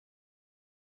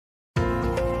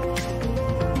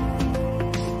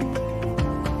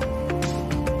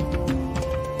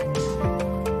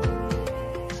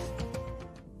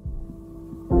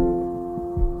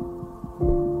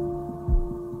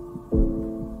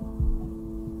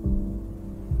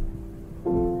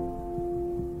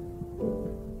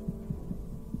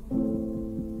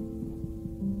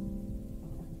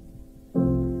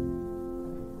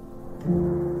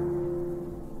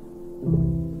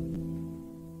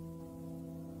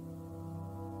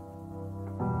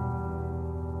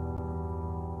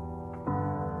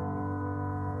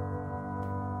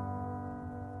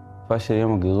התקופה של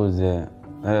יום הגירוש זה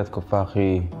הייתה התקופה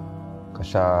הכי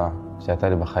קשה שהייתה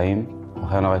לי בחיים.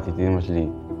 בחיים לא ראיתי את אמא שלי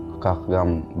כל כך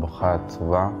גם בוכה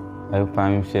עצובה. היו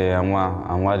פעמים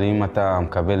שאמרה לי, אם אתה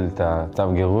מקבל את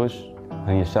הצו גירוש,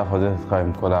 אני ישר חוזרת אותך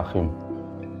עם כל האחים.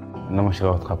 אני לא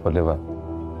משאירה אותך פה לבד.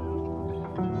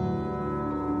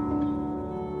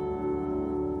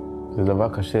 זה דבר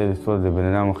קשה לספור את זה.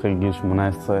 בן אדם אחרי גיל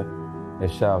 18,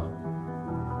 ישר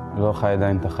לא חי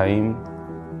עדיין את החיים,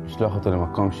 לשלוח אותו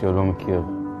למקום שהוא לא מכיר.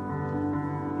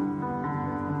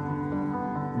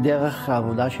 דרך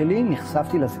העבודה שלי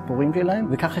נחשפתי לסיפורים שלהם,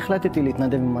 וכך החלטתי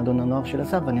להתנדב במועדון הנוער של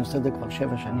אסף, ואני עושה את זה כבר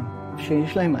 7 שנים.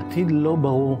 שיש להם עתיד לא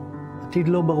ברור, עתיד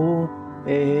לא ברור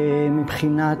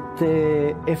מבחינת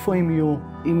איפה הם יהיו,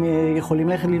 אם יכולים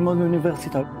ללכת ללמוד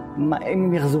באוניברסיטה, אם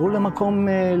הם יחזרו למקום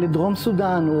לדרום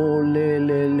סודן או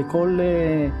לכל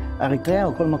אריתריאה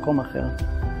או כל מקום אחר.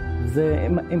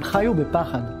 הם חיו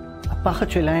בפחד. הפחד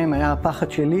שלהם היה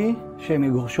הפחד שלי, שהם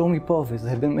יגורשו מפה,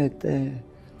 וזה באמת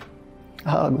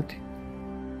הרג אותי.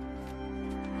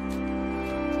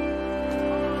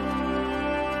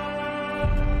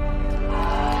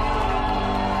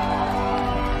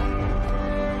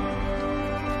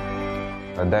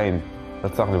 עדיין לא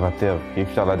צריך לוותר, כי אי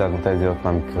אפשר לדעת מתי זה עוד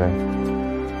פעם יקרה.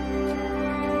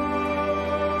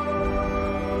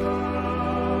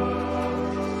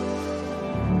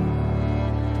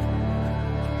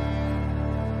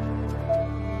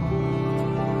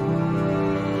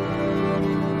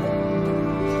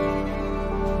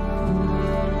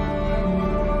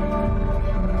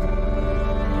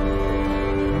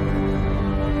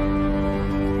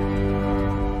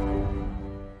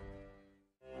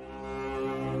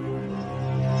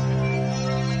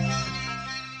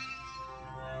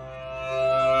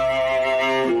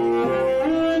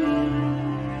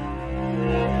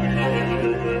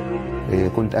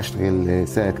 كنت أشتغل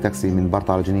سائق تاكسي من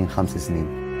برطة على جنين 5 سنين.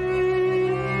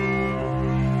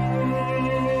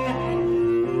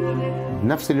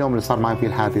 بنفس اليوم اللي صار معي فيه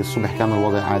الحادث الصبح كان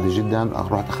الوضع عادي جدا،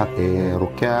 رحت أخذت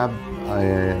ركاب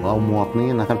أو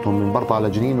مواطنين نقلتهم من برطة على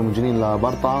جنين ومن جنين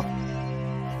لبرطة.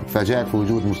 تفاجأت في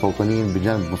وجود مستوطنين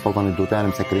بجانب مستوطن الدوتان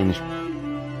مسكرين.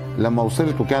 لما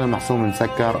وصلت وكان المحسوم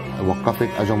مسكر وقفت،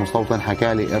 اجى مستوطن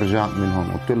حكى لي ارجع من هون،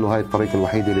 قلت له هاي الطريق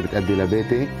الوحيده اللي بتؤدي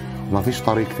لبيتي وما فيش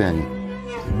طريق ثاني.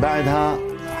 بعدها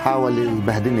حاول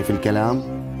يبهدلني في الكلام،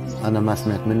 انا ما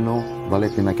سمعت منه،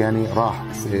 ضليت بمكاني. راح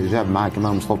جاب معاه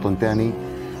كمان مستوطن ثاني،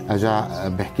 اجى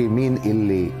بحكي مين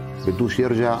اللي بدوش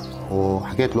يرجع،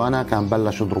 وحكيت له انا، كان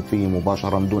بلش يضرب فيي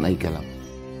مباشره بدون اي كلام.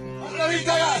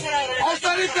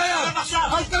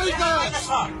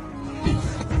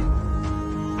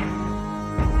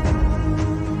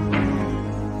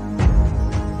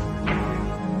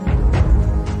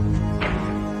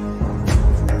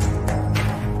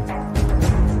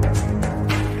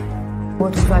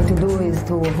 What we try to do is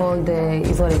to hold the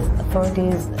Israeli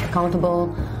authorities accountable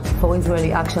for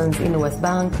Israeli actions in the West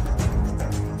Bank.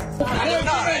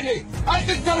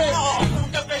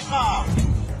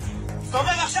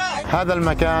 هذا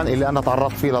المكان اللي أنا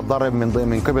تعرضت فيه للضرب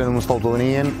من قبل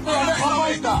المستوطنين،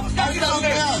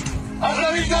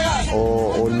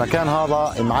 والمكان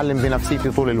هذا معلم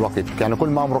بنفسيتي طول الوقت، يعني كل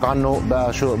ما أمرق عنه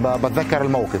بتذكر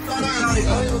الموقف.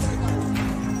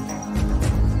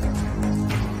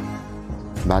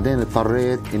 بعدين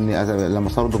اضطريت اني لما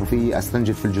صاروا يضربوا فيي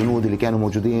استنجد في الجنود اللي كانوا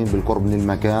موجودين بالقرب من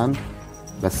المكان،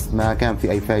 بس ما كان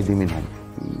في اي فايده منهم.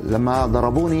 لما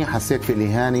ضربوني حسيت في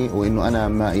الاهانه وانه انا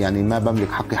ما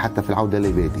بملك حقي حتى في العوده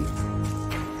لبيتي.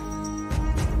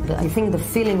 I think the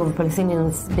feeling of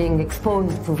Palestinians being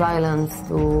exposed to violence,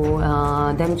 to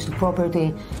damage to property,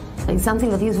 is something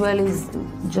that Israelis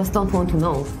just don't want to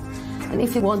know. And if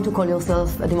you want to call yourself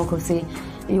a democracy,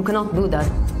 you cannot do that.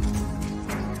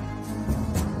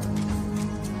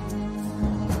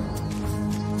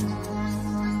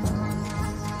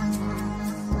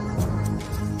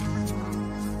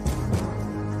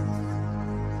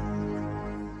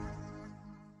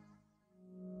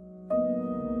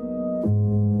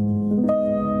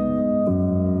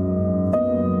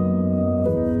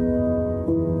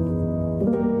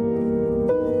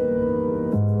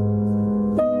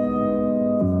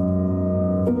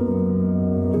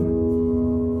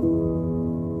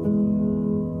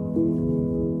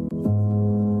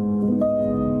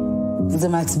 זה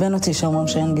מעצבן אותי שאומרים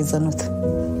שאין גזענות.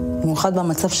 במיוחד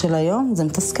במצב של היום, זה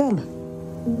מתסכל.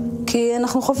 כי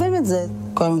אנחנו חווים את זה.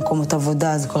 קורה במקומות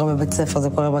עבודה, זה קורה בבית ספר, זה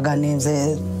קורה בגנים,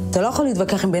 אתה לא יכול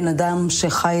להתווכח עם בן אדם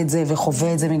שחי את זה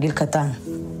וחווה את זה מגיל קטן.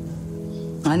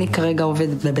 אני כרגע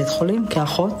עובדת בבית חולים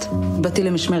כאחות. באתי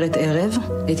למשמרת ערב,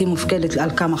 הייתי מופקדת על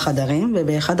כמה חדרים,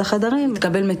 ובאחד החדרים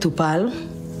התקבל מטופל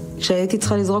כשהייתי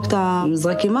צריכה לזרוק את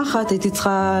המזרק מחט, הייתי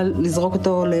צריכה לזרוק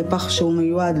אותו לפח שהוא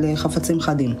מיועד לחפצים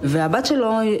חדים. והבת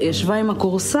שלו ישבה עם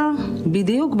הקורסה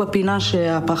בדיוק בפינה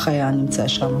שהפח היה נמצא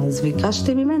שם. אז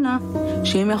ביקשתי ממנה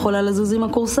שאם יכולה לזוז עם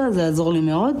הקורסה, זה יעזור לי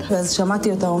מאוד. ואז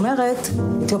שמעתי אותה אומרת,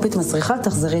 אתיופית מסריחה,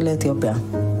 תחזרי לאתיופיה.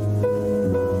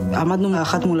 עמדנו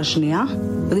אחת מול השנייה,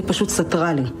 והיא פשוט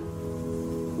סתרה לי.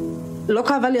 לא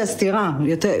כאבה לי הסתירה,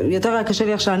 יותר היה קשה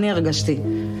לי איך שאני הרגשתי.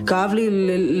 כאב לי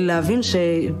להבין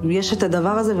שיש את הדבר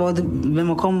הזה ועוד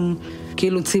במקום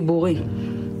כאילו ציבורי.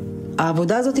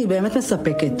 העבודה הזאת היא באמת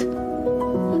מספקת.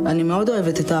 אני מאוד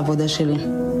אוהבת את העבודה שלי.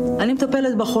 אני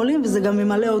מטפלת בחולים וזה גם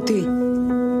ממלא אותי.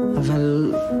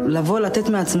 אבל לבוא לתת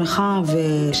מעצמך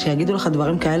ושיגידו לך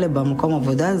דברים כאלה במקום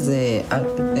עבודה, זה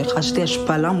חשתי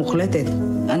השפלה מוחלטת.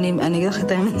 אני אגיד לך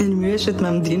את האמת, אני מיואשת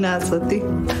מהמדינה הזאת.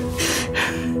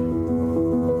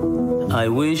 I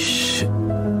wish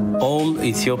all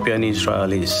Ethiopian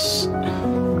Israelis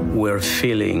were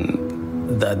feeling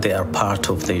that they are part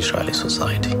of the Israeli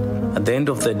society. At the end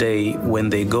of the day, when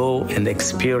they go and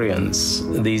experience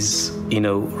these,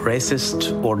 racist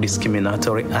or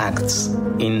discriminatory acts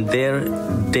in their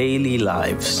daily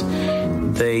lives,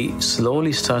 they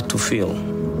slowly start to feel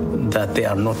that they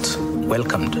are not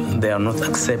welcomed, they are not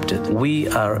accepted. We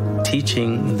are teaching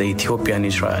the Ethiopian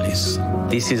Israelis.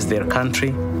 This is their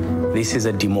country. This is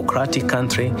a democratic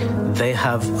country. They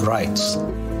have rights.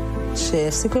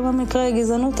 שיפסיקו עם המקרה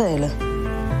הגזענות האלה.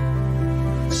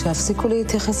 שיפסיקו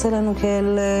להתייחס אלינו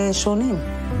כאל שונים.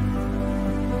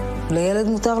 לילד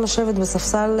מותר לשבת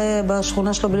בספסל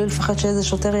בשכונה שלו בלי לפחד שאיזה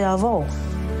שוטר יעבור.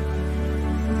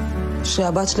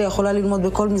 שהבת שלי יכולה ללמוד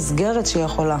בכל מסגרת שהיא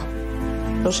יכולה.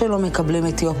 לא שלא מקבלים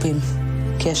אתיופים,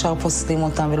 כי ישר פוסטים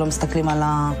אותם ולא מסתכלים על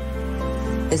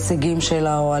ההישגים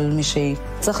שלה או על מי שהיא.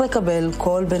 צריך לקבל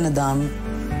כל בן אדם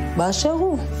באשר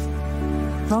הוא.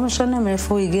 לא משנה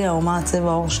מאיפה הוא הגיע או מה הצבע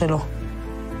העור שלו.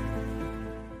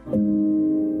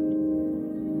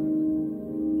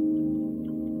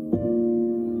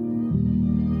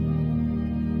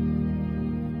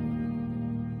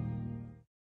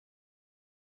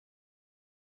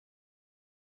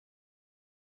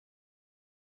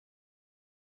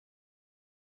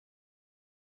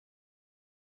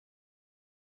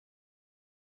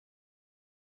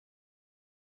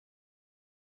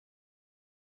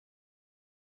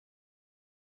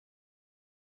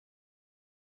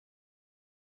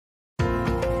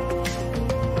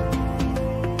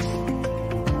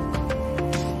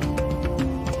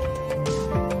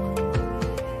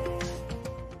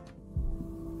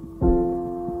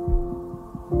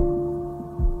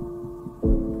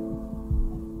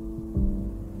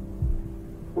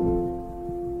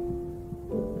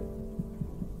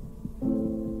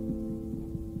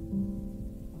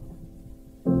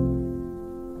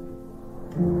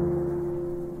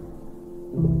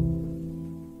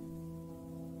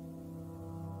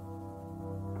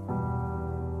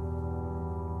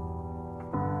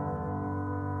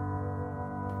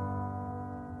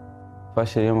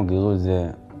 התקופה של יום הגירוש זה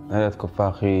הייתה התקופה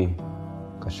הכי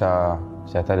קשה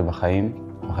שהייתה לי בחיים.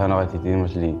 בחיים לא ראיתי את אמא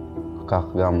שלי כל כך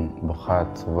גם בוכה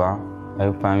עצובה.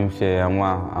 היו פעמים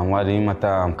שאמרה לי, אם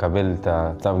אתה מקבל את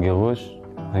הצו גירוש,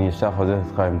 אני ישר חוזרת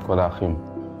איתך עם כל האחים.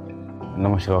 אני לא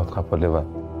משאירה אותך פה לבד.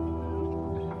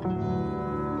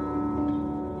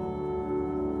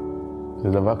 זה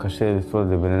דבר קשה לצפות,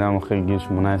 זה בן אדם אחרי גיל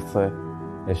 18,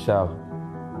 ישר,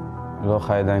 לא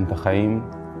חי עדיין את החיים,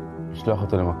 לשלוח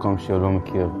אותו למקום שהוא לא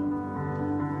מכיר.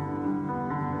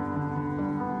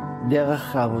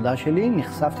 דרך העבודה שלי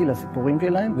נחשפתי לסיפורים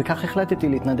שלהם, וכך החלטתי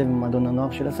להתנדב במועדון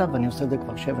הנוער של אסף, ואני עושה את זה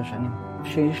כבר 7 שנים.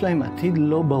 שיש להם עתיד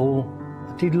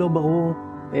לא ברור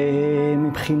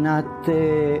מבחינת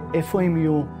איפה הם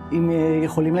יהיו, אם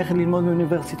יכולים ללכת ללמוד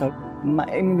באוניברסיטה,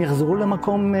 אם יחזרו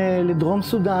למקום לדרום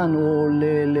סודן או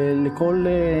לכל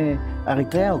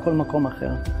אריתריאה או כל מקום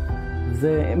אחר.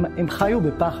 הם חיו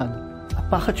בפחד.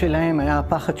 הפחד שלהם היה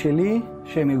הפחד שלי,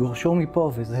 שהם יגורשו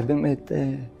מפה, וזה באמת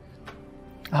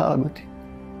הרג אותי.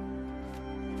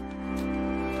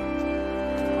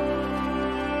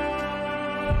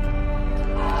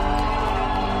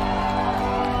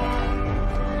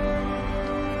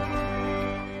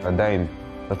 עדיין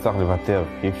לא צריך לוותר,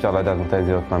 כי אי אפשר לדעת מתי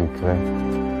זה עוד פעם יקרה.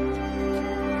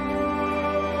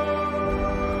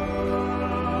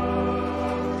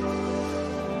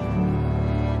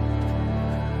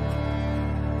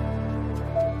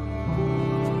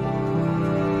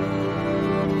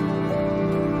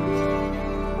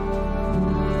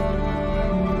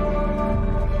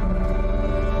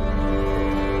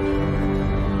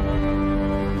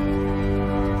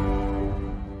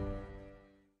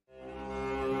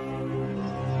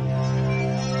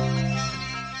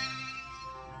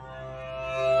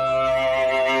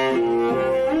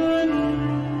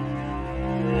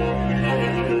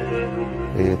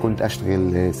 كنت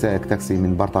أشتغل سائق تاكسي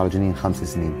من برطة على جنين 5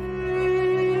 سنين.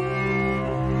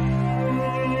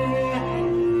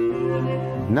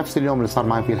 نفس اليوم اللي صار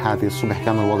معي فيه الحادث الصبح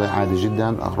كان الوضع عادي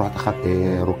جدا. رحت أخذت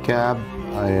ركاب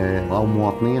أو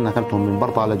مواطنين نقلتهم من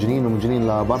برطة على جنين ومن جنين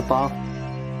لبرطة.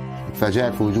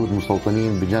 تفاجأت في وجود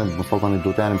مستوطنين بجانب مستوطن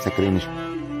الدوتان مسكرين.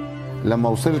 لما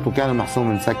وصلت وكان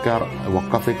المحسوم مسكر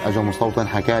وقفت. اجى مستوطن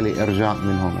حكى لي ارجع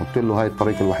من هون. قلت له هاي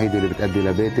الطريق الوحيده اللي بتأدي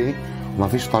لبيتي وما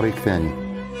فيش طريق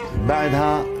ثاني.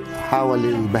 بعدها حاول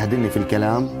يبهدلني في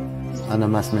الكلام، انا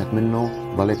ما سمعت منه،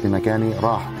 ضليت مكاني.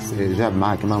 راح جاب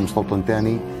معاه كمان مستوطن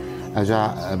ثاني اجى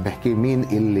بحكي مين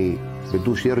اللي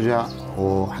بدوش يرجع،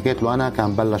 وحكيت له انا.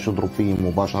 كان بلش يضرب فيه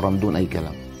مباشره من دون اي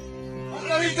كلام.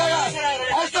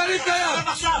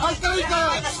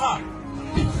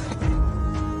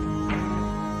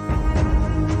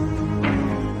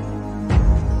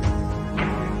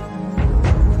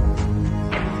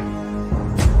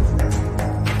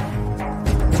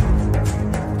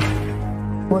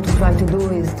 What we try to do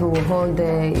is to hold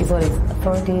the Israeli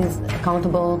authorities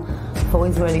accountable for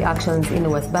Israeli actions in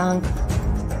the West Bank.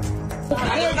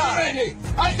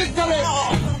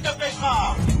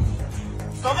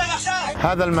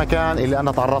 هذا المكان اللي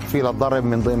أنا تعرضت فيه للضرب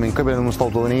من قبل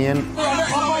المستوطنين،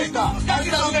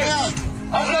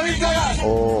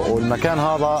 والمكان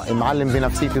هذا معلم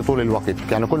بنفسيتي طول الوقت.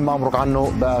 يعني كل ما أمرق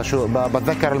عنه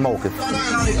بتذكر الموقف.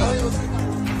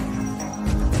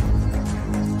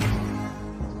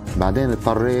 بعدين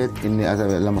اضطريت اني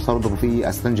لما صاروا يضربوا فيه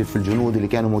استنجد في الجنود اللي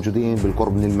كانوا موجودين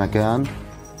بالقرب من المكان،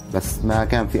 بس ما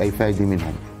كان في اي فايده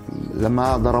منهم.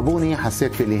 لما ضربوني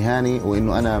حسيت في الاهانه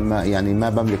وانه انا ما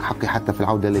بملك حقي حتى في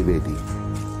العوده لبيتي.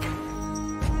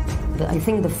 I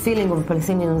think the feeling of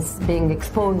Palestinians being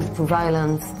exposed to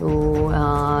violence, to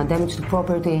damage to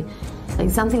property,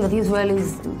 is something that Israelis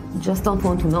just don't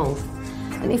want to know.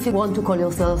 And if you want to call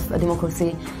yourself a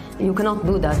democracy, you cannot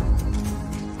do that.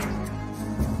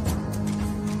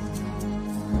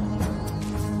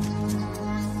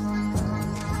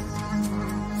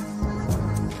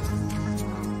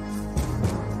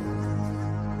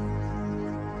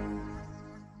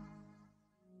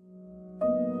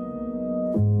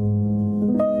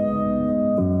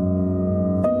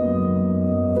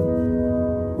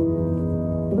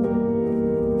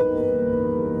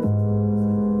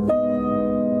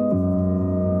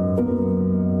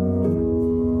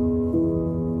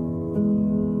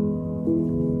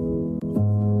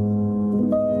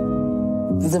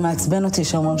 זה מעצבן אותי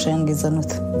שאומרים שאין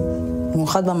גזענות.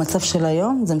 במיוחד במצב של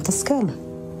היום, זה מתסכל.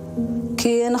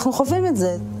 כי אנחנו חווים את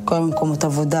זה. קורה במקומות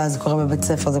עבודה, זה קורה בבית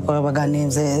ספר, זה קורה בגנים,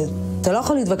 זה... אתה לא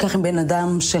יכול להתווכח עם בן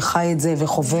אדם שחי את זה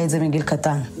וחווה את זה מגיל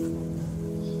קטן.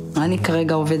 אני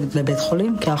כרגע עובדת בבית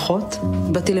חולים כאחות.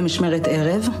 באתי למשמרת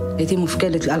ערב, הייתי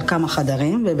מופקדת על כמה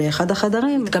חדרים, ובאחד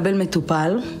החדרים התקבל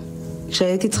מטופל.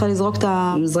 כשהייתי צריכה לזרוק את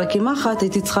המזרקים מחט,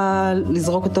 הייתי צריכה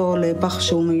לזרוק אותו לפח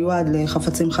שהוא מיועד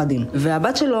לחפצים חדים.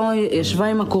 והבת שלו ישבה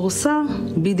עם הקורסה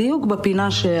בדיוק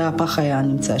בפינה שהפח היה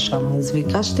נמצא שם. אז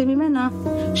ביקשתי ממנה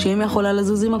שאם יכולה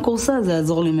לזוז עם הקורסה, זה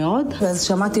יעזור לי מאוד. ואז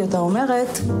שמעתי אותה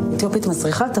אומרת, אתיופית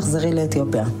מסריחה, תחזרי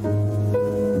לאתיופיה.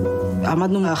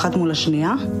 עמדנו אחת מול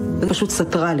השנייה, ופשוט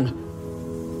סתרה לי.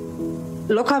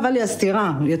 לא כאבה לי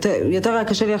הסתירה, יותר היה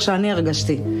קשה לי איך שאני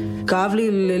הרגשתי. כאב לי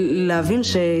להבין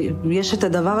שיש את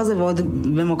הדבר הזה ועוד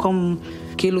במקום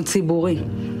כאילו ציבורי.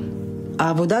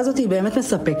 העבודה הזאת היא באמת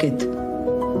מספקת.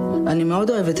 אני מאוד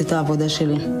אוהבת את העבודה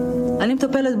שלי. אני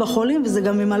מטפלת בחולים וזה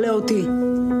גם ממלא אותי.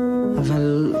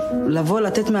 אבל לבוא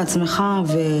לתת מעצמך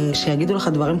ושיגידו לך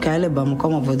דברים כאלה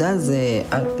במקום עבודה, זה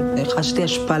חשתי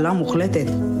השפלה מוחלטת.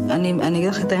 אני אגיד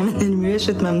לך את האמת, אני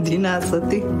מיואשת מהמדינה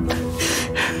הזאתי.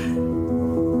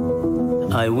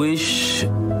 I wish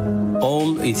all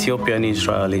Ethiopian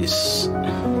Israelis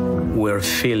were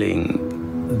feeling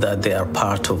that they are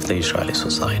part of the Israeli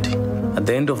society. At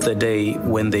the end of the day,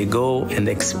 when they go and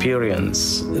experience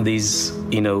these,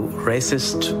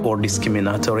 racist or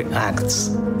discriminatory acts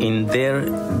in their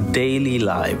daily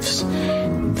lives,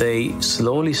 they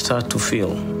slowly start to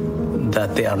feel that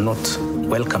they are not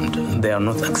welcomed, they are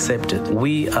not accepted.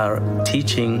 We are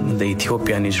teaching the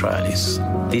Ethiopian Israelis,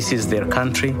 this is their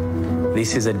country,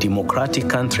 this is a democratic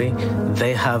country,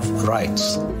 they have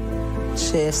rights.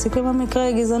 שיפסיקו עם המקרה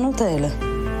הגזענות האלה.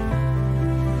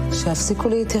 שיפסיקו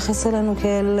להתייחס אלינו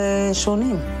כאל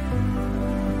שונים.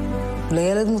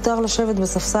 לילד מותר לשבת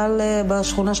בספסל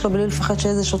בשכונה שלו בלי לפחד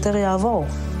שאיזה שוטר יעבור.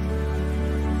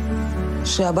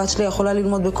 שהבת שלי יכולה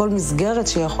ללמוד בכל מסגרת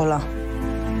שהיא יכולה.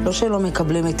 לא שלא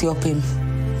מקבלים אתיופים,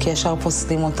 כי ישר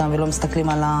פוסטים אותם ולא מסתכלים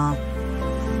על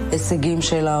ההישגים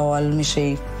שלה או על מי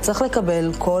שהיא. צריך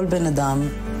לקבל כל בן אדם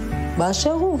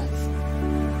באשר הוא.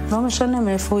 לא משנה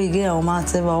מאיפה הוא הגיע או מה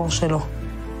הצבע העור שלו.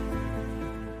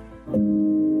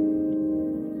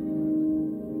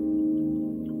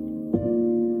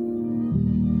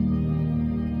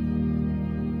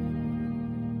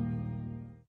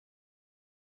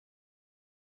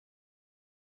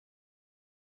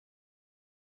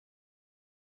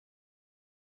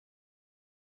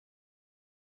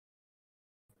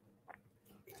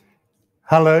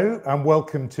 Hello and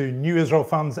welcome to New Israel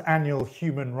Fund's annual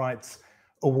Human Rights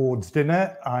Awards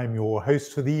dinner. I'm your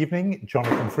host for the evening,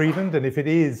 Jonathan Friedland, and if it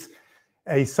is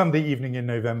a Sunday evening in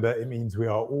November, it means we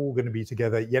are all going to be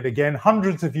together yet again.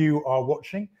 Hundreds of you are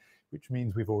watching, which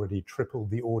means we've already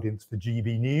tripled the audience for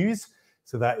GB News,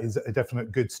 so that is a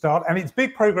definite good start. And it's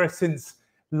big progress since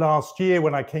last year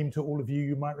when I came to all of you.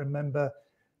 You might remember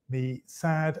me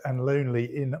sad and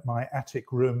lonely in my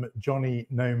attic room, Johnny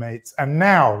no mates. And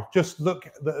now just look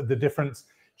at the difference.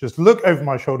 Just look over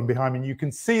my shoulder and behind me and you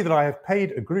can see that I have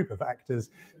paid a group of actors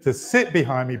to sit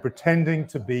behind me pretending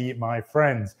to be my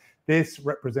friends. This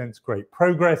represents great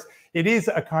progress. It is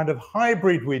a kind of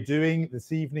hybrid we're doing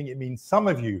this evening. It means some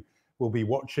of you will be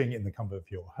watching in the comfort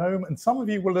of your home and some of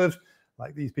you will have,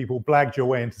 like these people, blagged your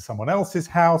way into someone else's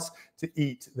house to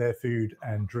eat their food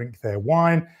and drink their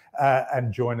wine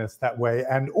and join us that way.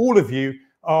 And all of you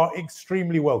are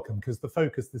extremely welcome because the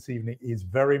focus this evening is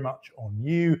very much on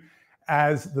you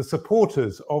as the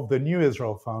supporters of the New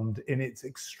Israel Fund in its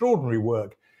extraordinary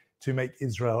work to make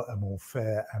Israel a more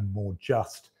fair and more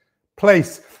just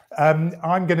place. I'm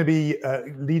going to be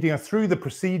leading us through the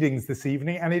proceedings this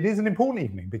evening, and it is an important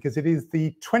evening because it is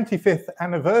the 25th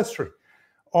anniversary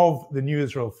of the New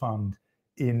Israel Fund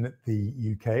in the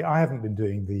UK. I haven't been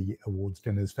doing the awards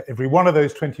dinners for every one of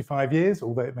those 25 years,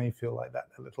 although it may feel like that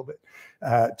a little bit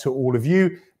to all of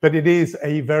you, but it is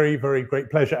a very, very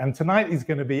great pleasure. And tonight is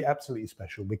going to be absolutely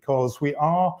special because we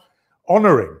are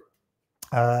honouring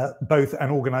both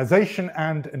an organisation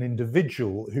and an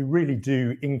individual who really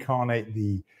do incarnate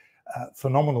the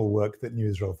phenomenal work that New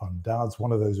Israel Fund does.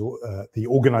 One of those, the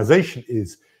organisation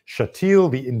is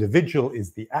Shatil, the individual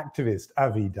is the activist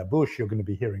Avi Dabush. You're going to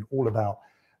be hearing all about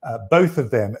both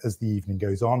of them as the evening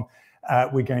goes on.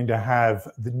 We're going to have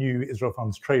the New Israel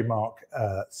Fund's trademark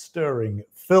stirring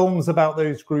films about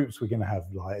those groups. We're going to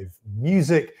have live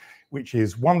music, which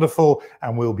is wonderful,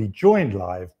 and we'll be joined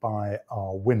live by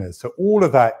our winners. So all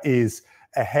of that is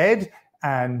ahead,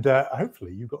 and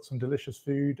hopefully you've got some delicious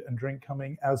food and drink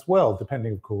coming as well,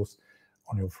 depending, of course,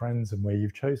 on your friends and where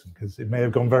you've chosen, because it may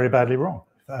have gone very badly wrong.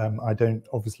 I don't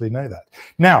obviously know that.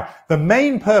 Now, the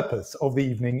main purpose of the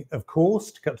evening, of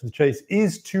course, to cut to the chase,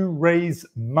 is to raise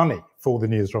money for the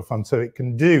New Israel Fund so it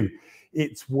can do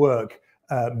its work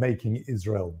making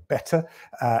Israel better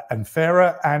and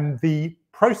fairer. And the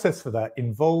process for that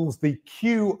involves the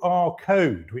QR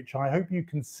code, which I hope you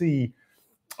can see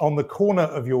on the corner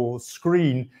of your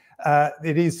screen.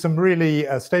 It is some really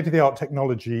state-of-the-art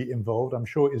technology involved. I'm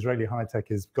sure Israeli high-tech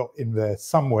has got in there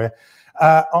somewhere.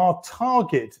 Our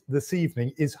target this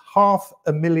evening is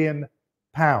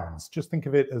 £500,000. Just think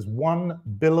of it as one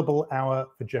billable hour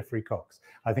for Jeffrey Cox.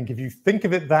 I think if you think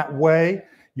of it that way,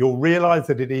 you'll realize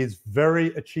that it is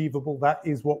very achievable. That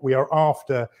is what we are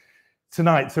after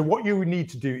tonight. So what you need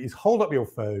to do is hold up your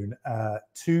phone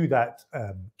to that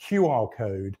QR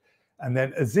code, and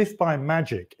then as if by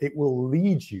magic, it will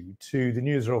lead you to the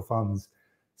New Israel Fund's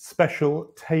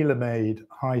special tailor-made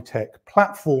high-tech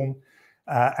platform,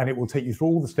 and it will take you through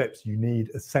all the steps you need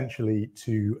essentially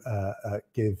to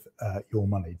give your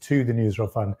money to the New Israel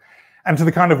Fund and to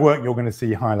the kind of work you're going to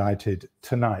see highlighted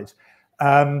tonight.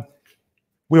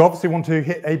 We obviously want to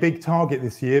hit a big target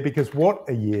this year because what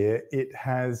a year it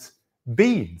has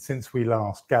been since we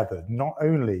last gathered, not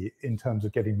only in terms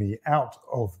of getting me out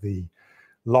of the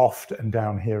loft and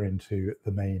down here into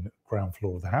the main ground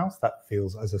floor of the house. That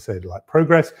feels, as I said, like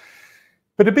progress.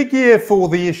 But a big year for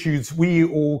the issues we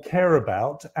all care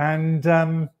about. And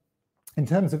in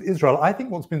terms of Israel, I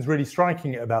think what's been really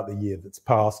striking about the year that's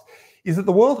passed is that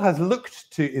the world has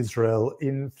looked to Israel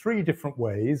in three different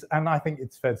ways. And I think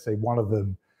it's fair to say one of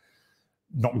them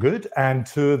not good and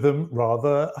two of them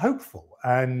rather hopeful.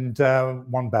 And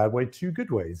one bad way, two good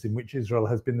ways, in which Israel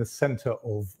has been the center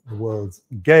of the world's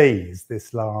gaze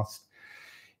this last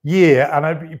year.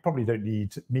 And you probably don't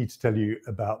need me to tell you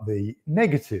about the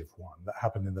negative one that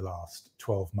happened in the last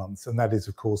 12 months. And that is,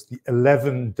 of course, the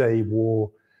 11-day war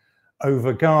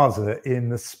over Gaza in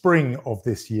the spring of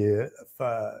this year.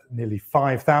 For nearly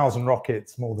 5,000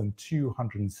 rockets, more than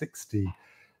 260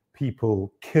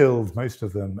 people killed, most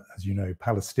of them, as you know,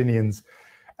 Palestinians.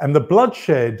 And the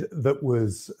bloodshed that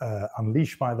was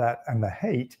unleashed by that and the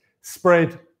hate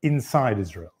spread inside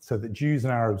Israel, so that Jews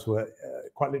and Arabs were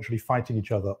quite literally fighting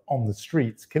each other on the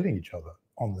streets, killing each other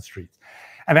on the streets.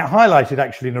 And it highlighted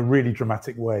actually in a really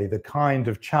dramatic way the kind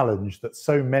of challenge that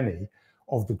so many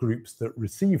of the groups that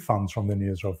receive funds from the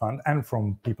New Israel Fund and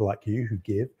from people like you who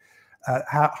give,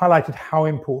 highlighted how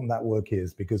important that work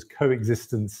is, because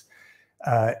coexistence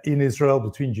in Israel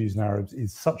between Jews and Arabs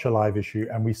is such a live issue,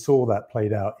 and we saw that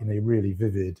played out in a really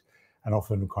vivid and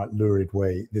often quite lurid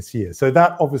way this year. So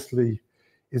that obviously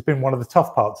has been one of the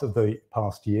tough parts of the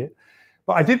past year.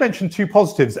 But I did mention two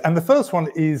positives, and the first one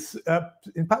is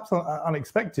perhaps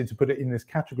unexpected to put it in this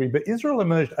category, but Israel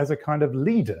emerged as a kind of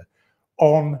leader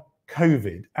on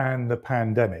COVID and the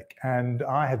pandemic. And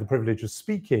I had the privilege of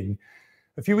speaking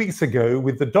a few weeks ago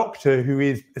with the doctor who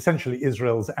is essentially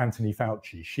Israel's Anthony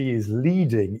Fauci. She is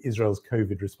leading Israel's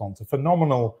COVID response, a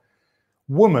phenomenal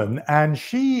woman. And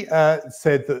she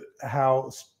said that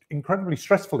how incredibly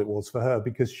stressful it was for her,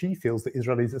 because she feels that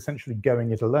Israel is essentially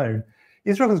going it alone.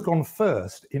 Israel has gone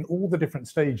first in all the different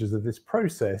stages of this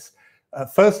process.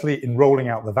 Firstly, in rolling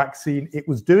out the vaccine. It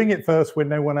was doing it first when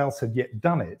no one else had yet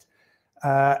done it.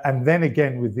 And then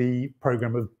again with the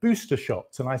program of booster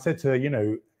shots. And I said to her, you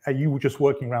know, are you just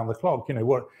working around the clock? You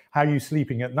know, how are you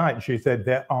sleeping at night? She said,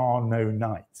 there are no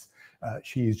nights.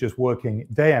 She is just working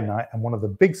day and night. And one of the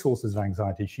big sources of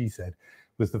anxiety, she said,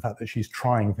 was the fact that she's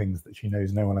trying things that she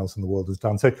knows no one else in the world has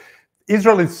done. So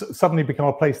Israel has suddenly become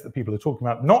a place that people are talking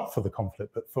about, not for the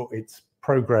conflict, but for its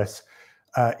progress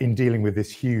in dealing with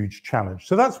this huge challenge.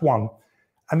 So that's one.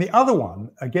 And the other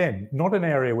one, again, not an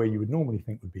area where you would normally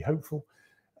think would be hopeful,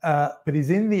 but is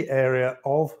in the area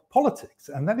of politics.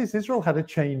 And that is, Israel had a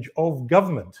change of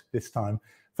government this time.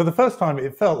 For the first time,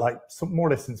 it felt like, more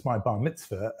or less since my bar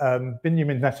mitzvah,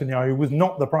 Benjamin Netanyahu was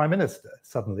not the prime minister.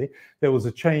 Suddenly, there was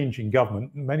a change in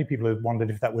government. Many people have wondered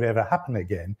if that would ever happen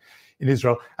again in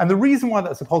Israel. And the reason why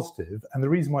that's a positive, and the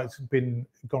reason why it's been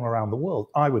gone around the world,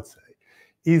 I would say,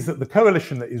 is that the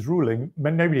coalition that is ruling,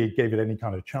 nobody gave it any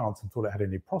kind of chance and thought it had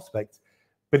any prospects,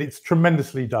 but it's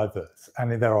tremendously diverse.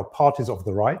 And there are parties of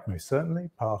the right, most certainly,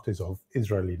 parties of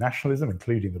Israeli nationalism,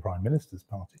 including the prime minister's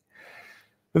party.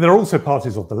 But there are also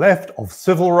parties of the left, of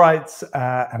civil rights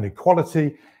and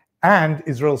equality, and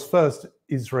Israel's first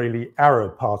Israeli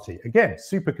Arab party. Again,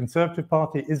 super conservative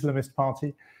party, Islamist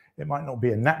party. It might not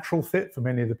be a natural fit for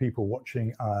many of the people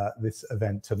watching this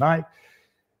event tonight.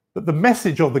 But the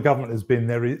message of the government has been,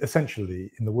 there is essentially,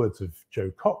 in the words of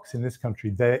Joe Cox in this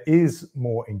country, there is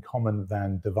more in common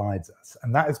than divides us.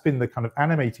 And that has been the kind of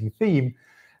animating theme.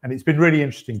 And it's been really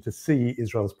interesting to see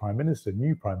Israel's prime minister,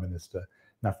 new prime minister,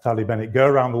 Naftali Bennett, go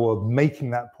around the world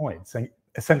making that point, saying,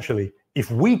 essentially,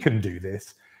 if we can do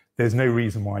this, there's no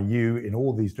reason why you, in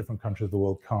all these different countries of the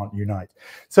world, can't unite.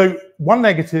 So one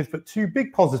negative, but two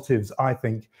big positives, I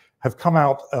think, have come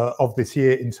out of this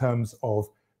year in terms of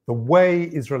the way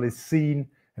Israel is seen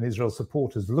and Israel's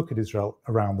supporters look at Israel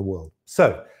around the world.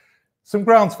 So some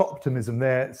grounds for optimism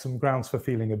there, some grounds for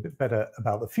feeling a bit better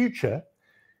about the future,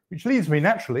 which leads me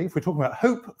naturally, if we're talking about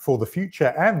hope for the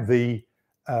future and the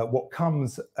what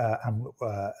comes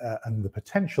and the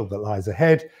potential that lies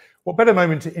ahead, what better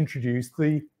moment to introduce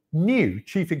the new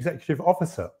Chief Executive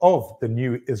Officer of the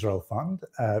New Israel Fund,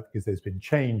 because there's been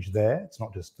change there. It's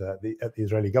not just at the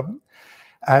Israeli government.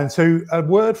 And so a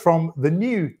word from the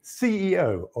new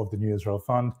CEO of the New Israel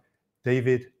Fund,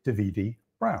 David Davidi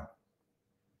Brown.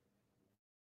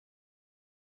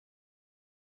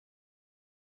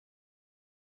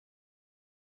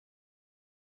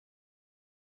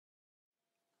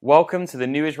 Welcome to the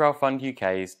New Israel Fund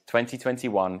UK's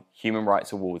 2021 Human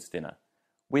Rights Awards dinner.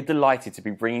 We're delighted to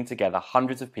be bringing together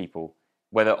hundreds of people,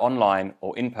 whether online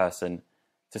or in person,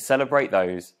 to celebrate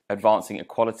those advancing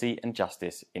equality and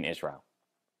justice in Israel.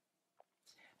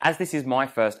 As this is my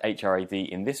first HRAD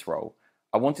in this role,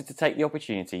 I wanted to take the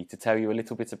opportunity to tell you a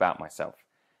little bit about myself,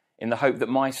 in the hope that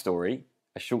my story,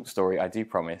 a short story I do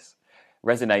promise,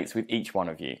 resonates with each one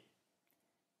of you.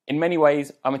 In many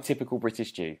ways, I'm a typical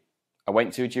British Jew. I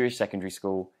went to a Jewish secondary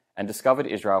school and discovered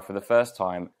Israel for the first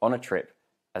time on a trip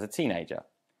as a teenager.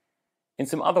 In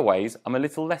some other ways, I'm a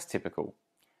little less typical.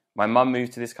 My mum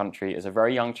moved to this country as a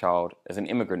very young child as an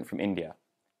immigrant from India,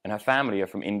 and her family are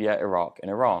from India, Iraq,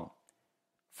 and Iran.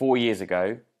 4 years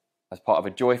ago, as part of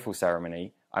a joyful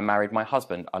ceremony, I married my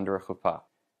husband under a chuppah.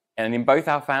 And in both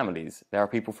our families, there are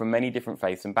people from many different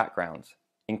faiths and backgrounds,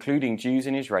 including Jews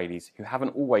and Israelis who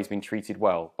haven't always been treated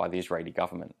well by the Israeli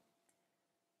government.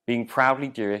 Being proudly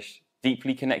Jewish,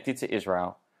 deeply connected to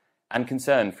Israel, and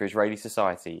concerned for Israeli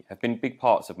society have been big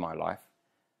parts of my life,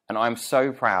 and I'm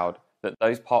so proud that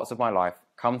those parts of my life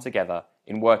come together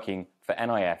in working for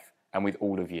NIF and with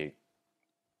all of you.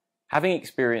 Having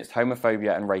experienced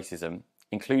homophobia and racism,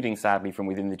 including sadly from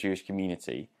within the Jewish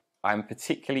community, I am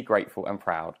particularly grateful and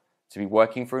proud to be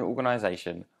working for an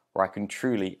organisation where I can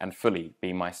truly and fully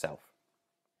be myself.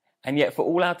 And yet, for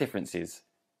all our differences,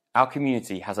 our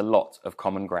community has a lot of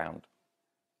common ground.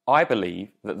 I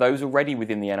believe that those already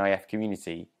within the NIF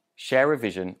community share a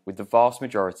vision with the vast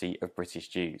majority of British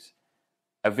Jews,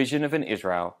 a vision of an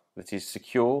Israel that is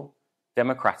secure,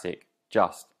 democratic,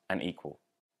 just and equal.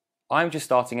 I am just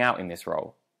starting out in this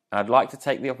role, and I'd like to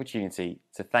take the opportunity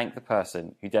to thank the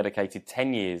person who dedicated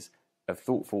 10 years of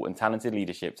thoughtful and talented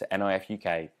leadership to NIF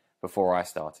UK before I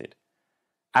started.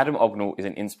 Adam Ognall is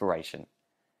an inspiration.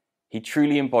 He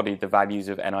truly embodied the values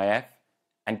of NIF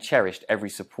and cherished every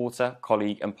supporter,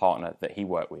 colleague and partner that he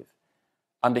worked with.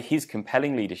 Under his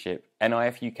compelling leadership,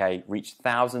 NIF UK reached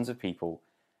thousands of people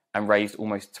and raised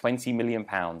almost £20 million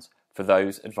for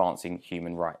those advancing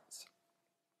human rights.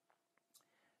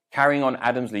 Carrying on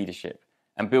Adam's leadership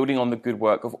and building on the good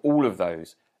work of all of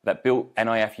those that built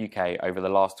NIF UK over the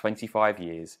last 25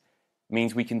 years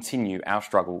means we continue our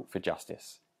struggle for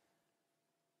justice.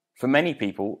 For many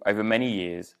people, over many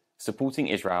years, supporting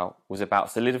Israel was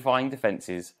about solidifying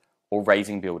defences or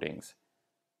raising buildings.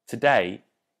 Today,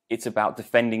 it's about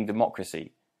defending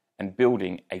democracy and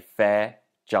building a fair,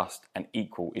 just and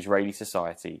equal Israeli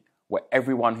society where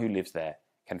everyone who lives there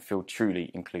can feel truly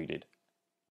included.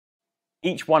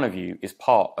 Each one of you is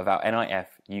part of our NIF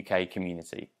UK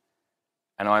community,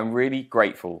 and I am really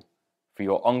grateful for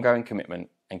your ongoing commitment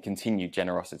and continued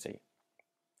generosity.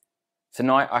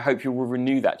 Tonight, I hope you will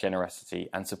renew that generosity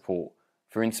and support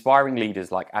for inspiring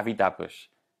leaders like Avi Dabush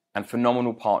and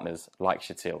phenomenal partners like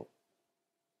Shatil.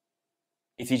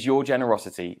 It is your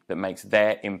generosity that makes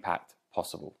their impact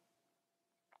possible.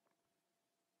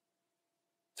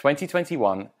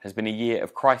 2021 has been a year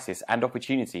of crisis and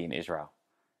opportunity in Israel,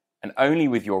 and only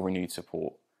with your renewed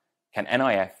support can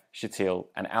NIF, Shatil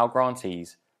and our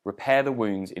grantees repair the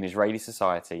wounds in Israeli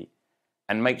society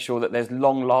and make sure that there's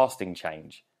long-lasting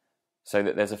change so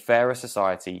that there's a fairer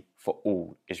society for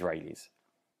all Israelis.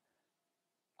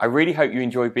 I really hope you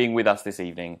enjoy being with us this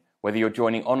evening, whether you're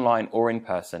joining online or in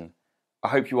person. I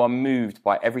hope you are moved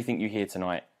by everything you hear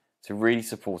tonight to really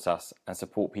support us and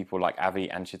support people like Avi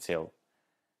and Shatil.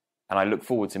 And I look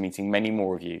forward to meeting many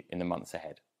more of you in the months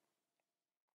ahead.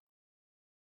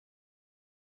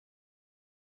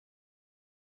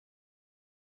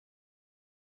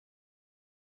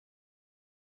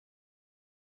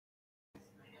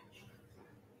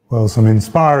 Well, some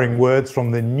inspiring words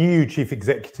from the new Chief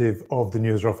Executive of the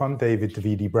New Israel Fund, David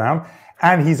Davidi Brown.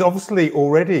 And he's obviously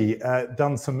already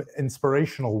done some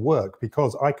inspirational work,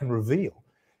 because I can reveal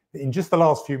that in just the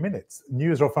last few minutes,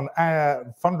 New Israel Fund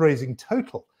fundraising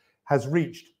total has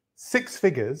reached 6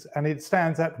 figures, and it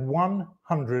stands at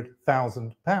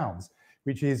 £100,000,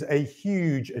 which is a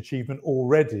huge achievement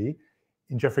already.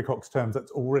 In Geoffrey Cox's terms,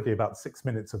 that's already about 6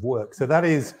 minutes of work. So that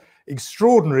is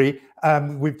extraordinary.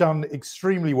 We've done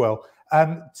extremely well.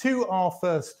 To our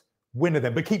first winner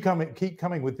then, but keep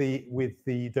coming with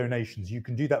the donations. You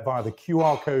can do that via the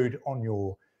QR code on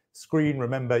your screen.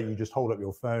 Remember, you just hold up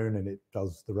your phone and it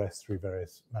does the rest through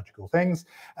various magical things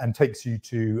and takes you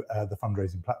to the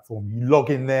fundraising platform. You log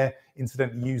in there,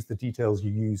 incidentally use the details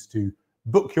you use to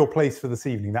book your place for this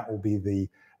evening. That will be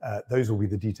those will be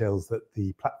the details that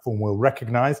the platform will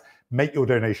recognize. Make your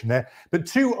donation there. But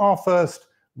to our first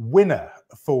winner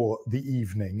for the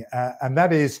evening, and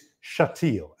that is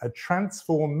Shatil, a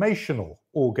transformational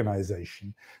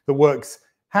organization that works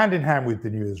hand in hand with the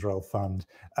New Israel Fund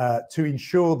to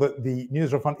ensure that the New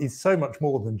Israel Fund is so much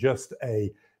more than just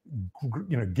a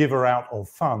giver out of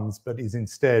funds, but is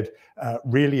instead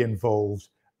really involved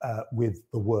with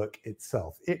the work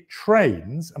itself. It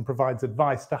trains and provides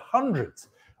advice to hundreds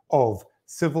of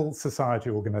civil society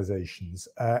organizations,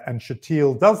 and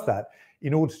Shatil does that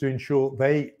in order to ensure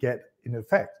they get, in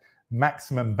effect,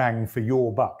 maximum bang for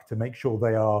your buck, to make sure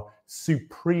they are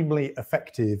supremely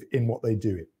effective in what they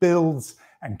do. It builds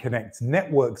and connects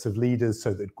networks of leaders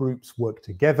so that groups work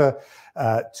together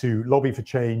to lobby for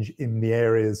change in the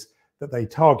areas that they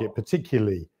target,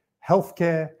 particularly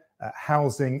healthcare,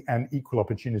 housing and equal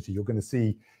opportunity. You're going to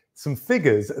see some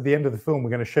figures at the end of the film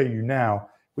we're going to show you now,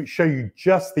 which show you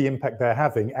just the impact they're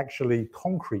having actually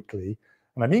concretely,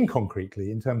 and I mean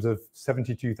concretely, in terms of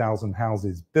 72,000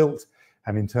 houses built,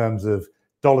 and in terms of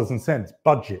dollars and cents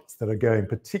budgets that are going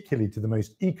particularly to the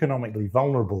most economically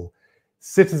vulnerable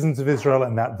citizens of Israel,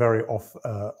 and that very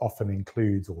often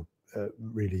includes or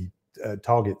really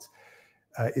targets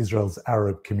Israel's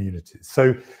Arab communities.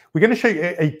 So we're going to show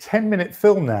you a 10-minute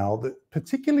film now that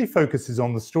particularly focuses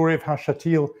on the story of how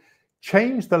Shatil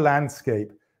changed the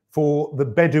landscape for the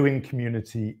Bedouin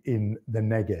community in the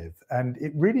Negev. And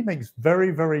it really makes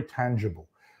very, very tangible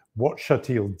what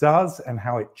Shatil does and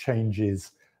how it changes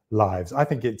lives. I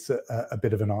think it's a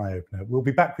bit of an eye-opener. We'll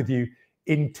be back with you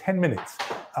in 10 minutes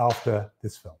after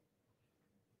this film.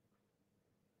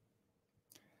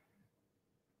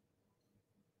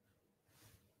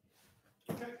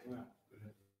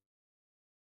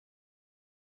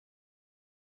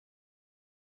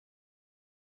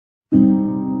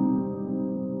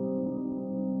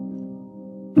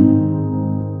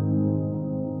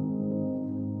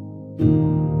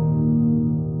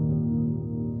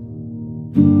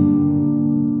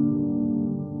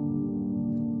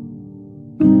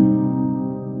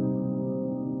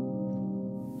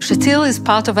 Shatil is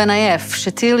part of NIF.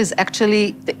 Shatil is actually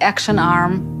the action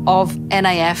arm of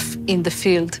NIF in the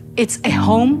field. It's a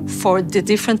home for the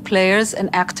different players and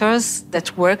actors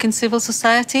that work in civil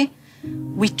society.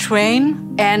 We train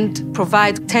and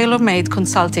provide tailor-made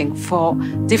consulting for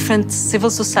different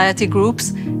civil society groups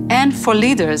and for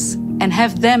leaders, and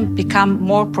have them become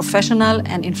more professional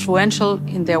and influential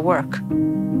in their work.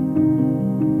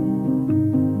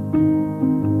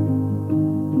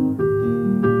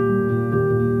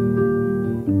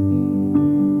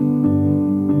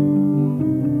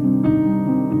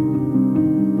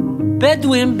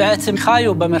 בדואים בעצם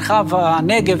חיו במרחב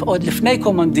הנגב עוד לפני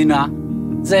קום המדינה.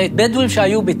 זה בדואים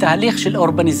שהיו בתהליך של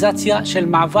אורבניזציה, של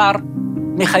מעבר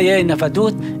מחיי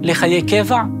נוודות לחיי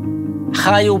קבע,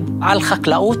 חיו על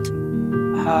חקלאות.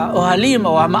 האוהלים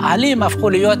או המאהלים הפכו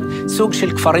להיות סוג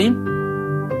של כפרים,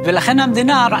 ולכן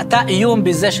המדינה ראתה איום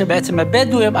בזה שבעצם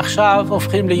הבדואים עכשיו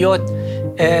הופכים להיות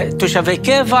תושבי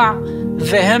קבע,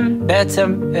 והם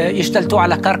בעצם השתלטו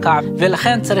על הקרקע,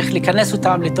 ולכן צריך להיכנס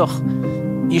אותם לתוך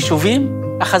יישובים.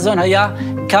 החזון היה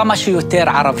כמה שיותר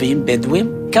ערבים,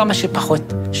 בדואים, כמה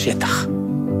שפחות שטח.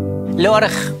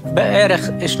 לאורך בערך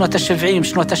שנות ה-70,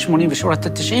 שנות ה-80 ושורות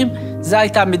ה-90, זו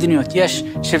הייתה המדיניות. יש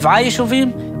 7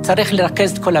 יישובים, צריך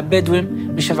לרכז את כל הבדואים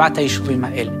בשבעת היישובים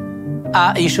האלה.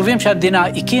 היישובים שהמדינה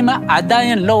הקימה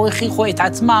עדיין לא הוכיחו את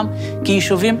עצמם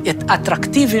כיישובים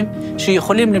אטרקטיביים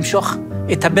שיכולים למשוך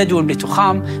את הבדואים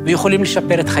לתוכם ויכולים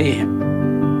לשפר את חייהם.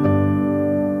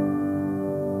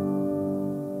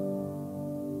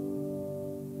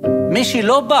 מי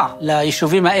שלא בא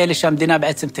ליישובים האלה שהמדינה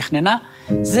בעצם תכננה,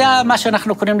 זה מה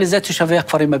שאנחנו קוראים לזה תושבי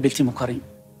הכפרים הבלתי מוכרים.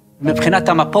 מבחינת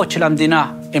המפות של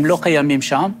המדינה, הם לא קיימים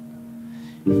שם,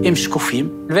 הם שקופים,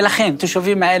 ולכן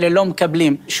תושבים האלה לא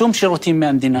מקבלים שום שירותים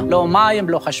מהמדינה. לא מים,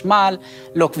 לא חשמל,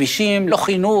 לא כבישים, לא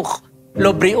חינוך,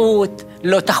 לא בריאות,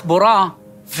 לא תחבורה,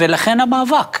 ולכן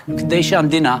המאבק, כדי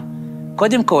שהמדינה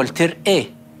קודם כל תראה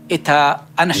את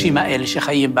האנשים האלה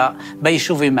שחיים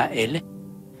ביישובים האלה,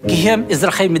 כי הם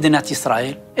אזרחי מדינת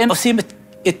ישראל, הם עושים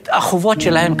את החובות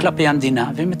שלהם כלפי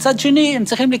המדינה, ומצד שני הם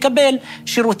צריכים לקבל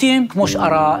שירותים כמו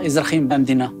שאר האזרחים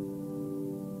במדינה.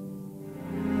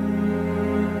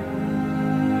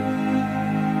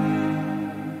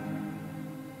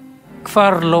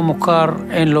 כפר לא מוכר,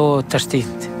 אין לו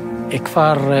תשתית.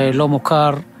 כפר לא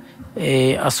מוכר,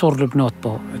 אסור לבנות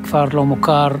פה. כפר לא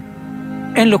מוכר,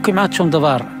 אין לו כמעט שום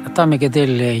דבר. אתה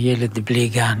מגדל ילד בלי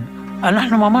גן.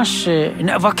 אנחנו ממש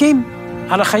נאבקים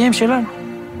על החיים שלנו.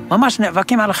 ממש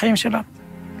נאבקים על החיים שלנו.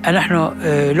 אנחנו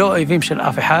לא אויבים של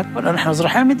אף אחד, אבל אנחנו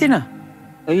אזרחי המדינה.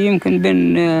 يمكن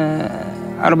بين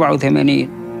 84.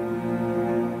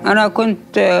 أنا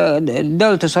كنت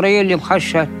دولة إسرائيل اللي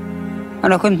مخشت.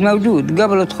 أنا كنت موجود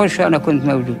قبل تخش، أنا كنت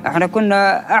موجود.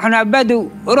 إحنا بدو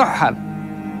رحب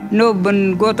نوب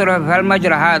بنقطر في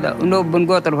المجرى هذا ونوب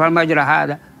بنقطر في المجرى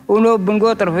هذا ونوب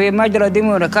بنقطر في مجرى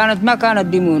ديمونة. ما كانت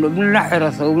ديمونة،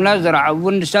 بنحرث وبنزرع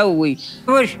وبنسوي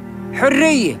وش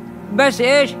حرية، بس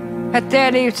إيش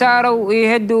التالي صاروا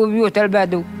يهدوا بيوت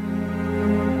البدو.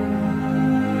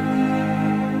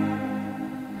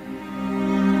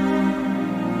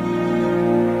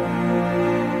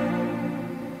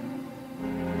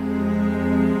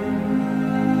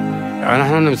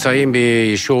 אנחנו נמצאים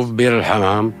ביישוב ביר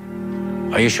אל-חמאם.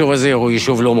 היישוב הזה הוא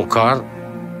יישוב לא מוכר.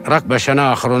 רק בשנה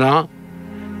האחרונה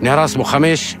נהרס בו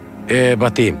 5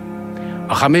 בתים.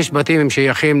 5 בתים הם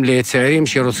שייכים לצעירים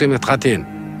שרוצים להתחתן.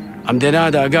 המדינה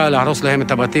דאגה להרוס להם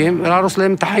את הבתים ולהרוס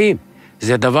להם את החיים.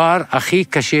 זה הדבר הכי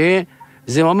קשה,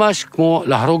 זה ממש כמו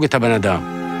להרוג את הבן אדם.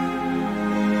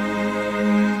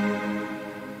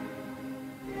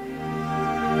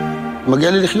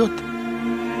 מגיע לי לחיות.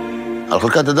 על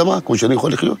חלקת אדמה, כמו שאני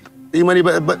יכול לחיות. אם אני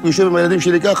יושב עם הילדים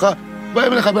שלי ככה,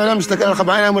 באים לך, בן אדם מסתכל עליך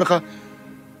בעיניים, אומר לך,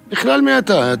 בכלל מי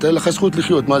אתה? אתה אין לך זכות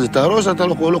לחיות. מה זה, תהרוס? אתה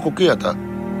לא חוקי, אתה.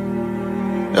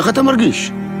 איך אתה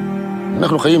מרגיש?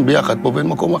 אנחנו חיים ביחד פה ואין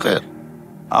מקום אחר.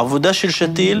 העבודה של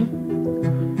שתיל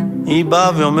היא באה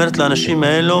ואומרת לאנשים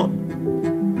האלו,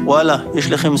 וואלה,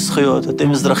 יש לכם זכויות,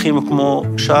 אתם אזרחים כמו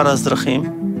שאר האזרחים,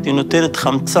 היא נותנת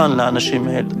חמצן לאנשים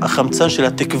האלה, החמצן של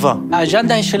התקווה.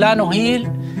 האג'נדה שלנו היא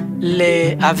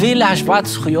להביא להשוואת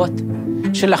זכויות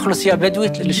של האוכלוסייה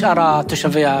הבדואית לשאר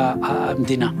תושבי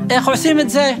המדינה. איך עושים את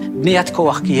זה? בניית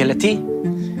כוח קהילתי,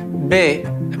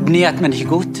 בבניית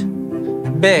מנהיגות,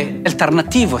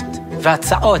 באלטרנטיבות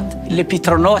והצעות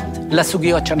לפתרונות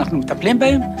לסוגיות שאנחנו מטפלים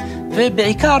בהן,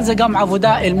 ובעיקר זה גם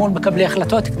עבודה אל מול מקבלי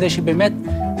החלטות, כדי שבאמת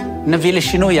נביא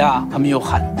לשינוי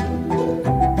המיוחד.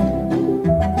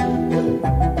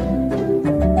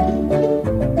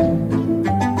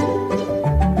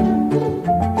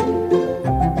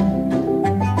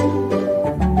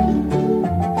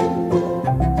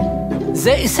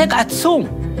 זה הישג עצום.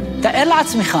 תאר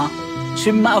לעצמך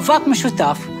שמאבק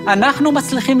משותף, אנחנו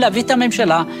מצליחים להביא את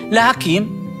הממשלה להקים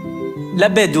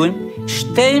לבדואים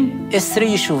 12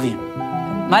 יישובים.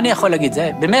 מה אני יכול להגיד?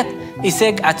 זה באמת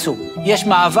הישג עצום. יש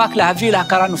מאבק להביא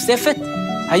להכרה נוספת.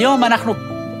 היום אנחנו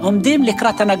עומדים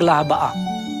לקראת הנגלה הבאה.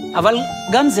 אבל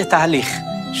גם זה תהליך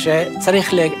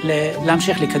שצריך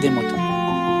להמשיך לקדם אותו.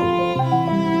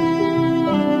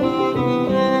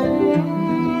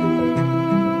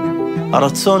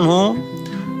 הרצון הוא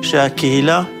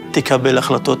שהקהילה תקבל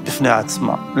החלטות בפני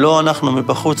עצמה. לא אנחנו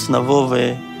מבחוץ נבוא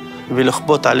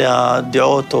ולכפות עליה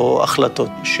דעות או החלטות,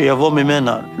 שיבוא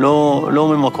ממנה,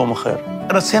 לא ממקום אחר.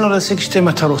 רצינו להשיג שתי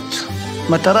מטרות.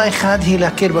 מטרה אחת היא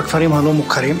להכיר בכפרים הלא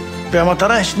מוכרים,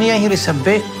 והמטרה השנייה היא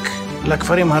לספק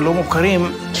לכפרים הלא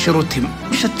מוכרים שירותים.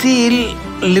 שתיל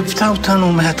ליוותה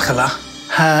אותנו מההתחלה.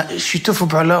 השיתוף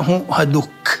הפעולה הוא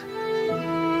הדוק.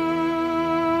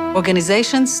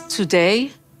 Organizations today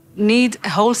need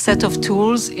a whole set of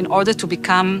tools in order to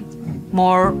become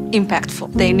more impactful.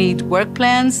 They need work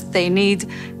plans, they need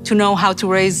to know how to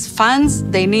raise funds,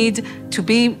 they need to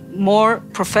be more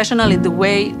professional in the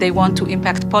way they want to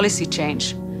impact policy change.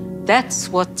 That's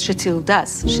what Shetil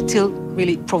does. Shetil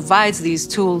really provides these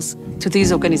tools to these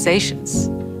organizations.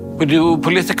 We do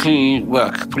political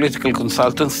work, political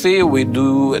consultancy. We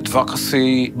do advocacy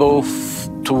both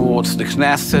towards the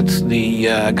Knesset, the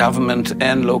government,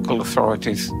 and local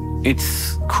authorities. It's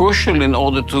crucial in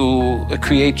order to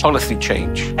create policy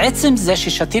change. עצם זה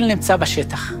ששתיל נמצא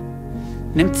בשטח,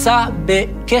 נמצא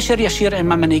בקשר ישיר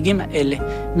עם המנהיגים האלה,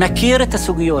 מכיר את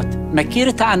הסוגיות, מכיר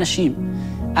את האנשים.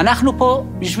 אנחנו פה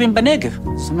יושבים בנגב,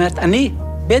 זאת אומרת, אני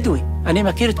בדואי, אני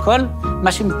מכיר את כל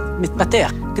מה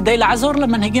שמתפתח. כדי לעזור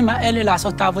למנהיגים האלה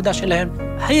לעשות את העבודה שלהם,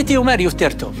 הייתי אומר יותר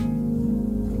טוב.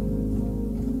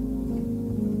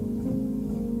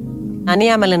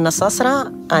 אני אמל נססרה,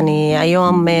 אני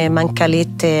היום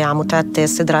מנכ"לית עמותת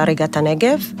סדרה ריגת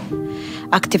הנגב,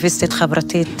 אקטיביסטית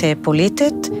חברתית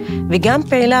פוליטית, וגם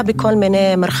פעילה בכל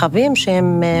מיני מרחבים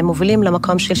שהם מובילים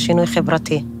למקום של שינוי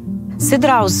חברתי.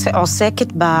 סדרה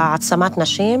עוסקת בהעצמת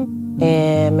נשים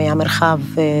מהמרחב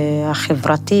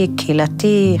החברתי,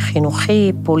 קהילתי,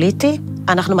 חינוכי, פוליטי.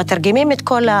 אנחנו מתרגמים את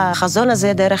כל החזון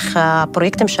הזה דרך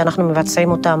הפרויקטים שאנחנו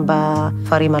מבצעים אותם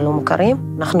בכפרים הלא מוכרים.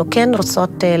 אנחנו כן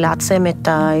רוצות לעצם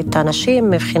את האנשים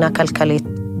מבחינה כלכלית.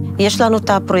 יש לנו את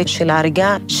הפרויקט של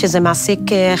ההריגה, שזה מעסיק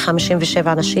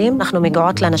 57 אנשים. אנחנו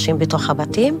מגיעות לאנשים בתוך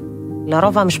הבתים.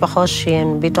 לרוב המשפחות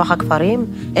שהן בתוך הכפרים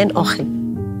אין אוכל.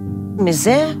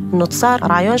 מזה נוצר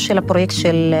הרעיון של הפרויקט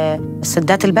של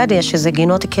סדת אל-בדיה, שזה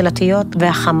גינות קהילתיות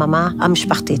והחממה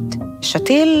המשפחתית.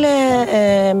 שתיל,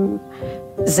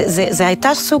 זה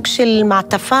הייתה סוג של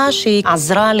מעטפה שהיא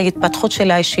עזרה להתפתחות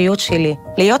של האישיות שלי.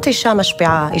 להיות אישה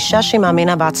משפיעה, אישה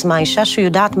שמאמינה בעצמה, אישה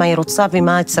שיודעת מה היא רוצה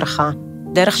ומה היא צריכה.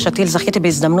 דרך שתיל זכיתי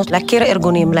בהזדמנות להכיר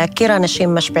ארגונים, להכיר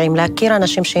אנשים משפיעים, להכיר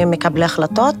אנשים שהם מקבלי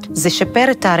החלטות. זה שפר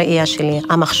את הראייה שלי,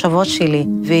 המחשבות שלי,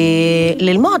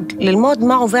 וללמוד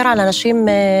מה עובר על אנשים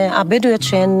הבדואיות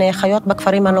שהן חיות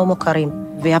בכפרים הלא מוכרים.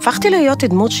 והפכתי להיות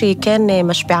דמות שהיא כן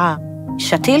משפיעה.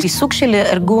 שתיל היא סוג של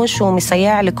ארגון שהוא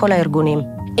מסייע לכל הארגונים.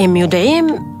 הם יודעים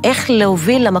איך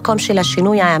להוביל למקום של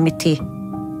השינוי האמיתי.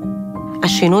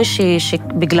 השינוי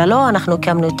שבגללו אנחנו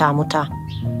הקמנו את העמותה.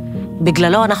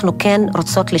 בגללו אנחנו כן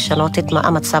רוצות לשנות את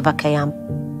המצב הקיים.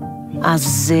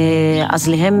 אז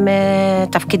להם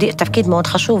תפקיד מאוד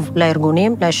חשוב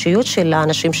לארגונים, לאישיות של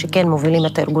האנשים שכן מובילים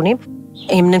את הארגונים.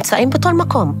 הם נמצאים בכל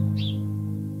מקום.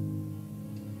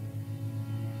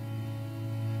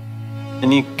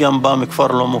 אני גם בא מכפר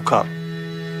לא מוכר.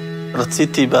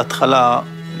 רציתי בהתחלה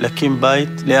להקים בית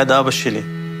ליד אבא שלי,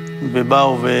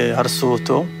 ובאו והרסו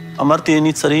אותו. אמרתי,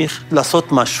 אני צריך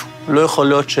לעשות משהו. לא יכול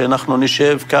להיות שאנחנו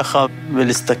נשב ככה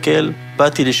ולהסתכל.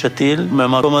 באתי לשתיל,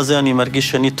 מהמקום הזה אני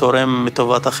מרגיש שאני תורם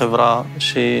מטובת החברה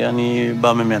שאני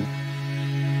בא ממנה.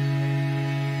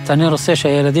 אני רוצה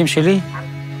שהילדים שלי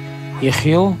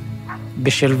יחיו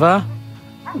בשלווה,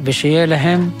 ושיהיה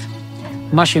להם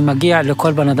מה שמגיע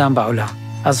לכל בן אדם בעולם.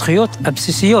 הזכויות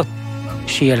הבסיסיות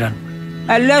שיהיה לנו.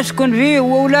 ألا أسكن فيه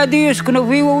وأولادي يسكنوا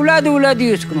فيه وأولاد أولادي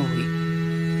يسكنوا فيه.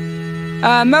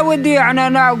 ما ودي يعني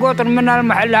أنا أقطر من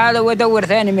المحل هذا وأدور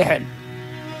ثاني محل.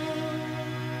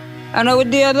 أنا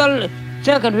ودي أظل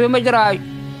ساكن في مجراي.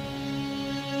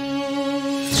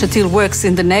 Shatil works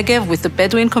in the Negev with the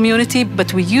Bedouin community,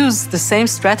 but we use the same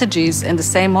strategies and the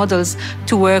same models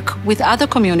to work with other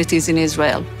communities in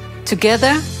Israel.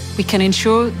 Together, we can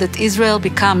ensure that Israel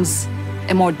becomes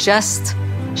a more just,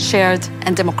 shared,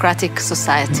 and democratic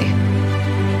society.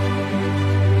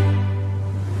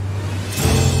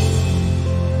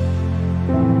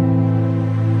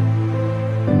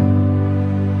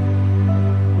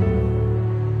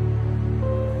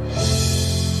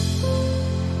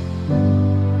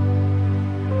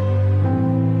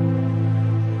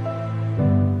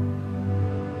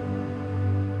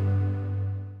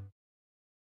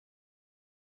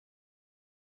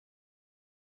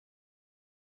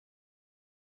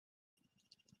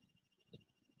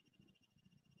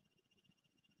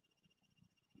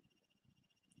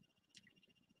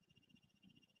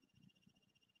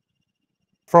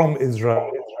 From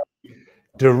Israel,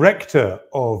 director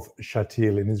of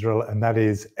Shatil in Israel, and that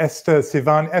is Esther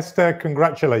Sivan. Esther,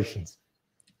 congratulations.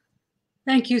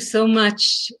 Thank you so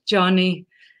much, Johnny.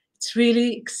 It's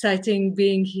really exciting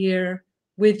being here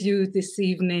with you this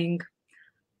evening.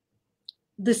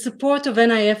 The support of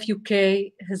NIF UK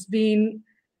has been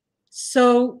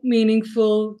so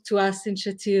meaningful to us in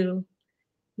Shatil.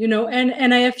 You know, and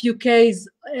NIF UK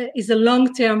is a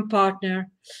long-term partner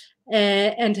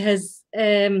and has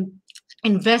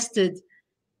invested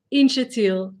in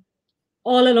Shatil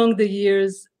all along the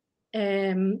years,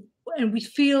 and we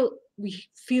feel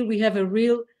we have a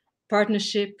real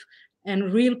partnership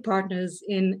and real partners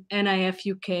in NIF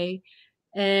UK,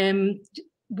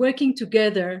 working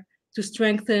together to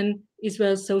strengthen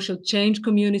Israel's social change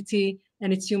community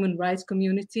and its human rights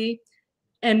community.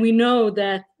 And we know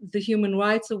that the Human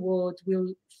Rights Award will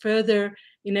further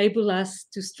enable us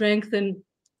to strengthen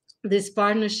this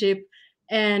partnership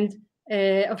and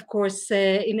of course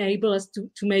enable us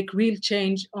to make real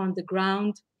change on the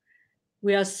ground.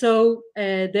 We are so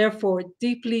therefore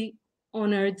deeply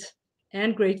honored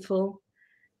and grateful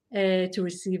to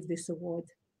receive this award.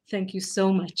 Thank you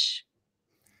so much.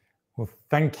 Well,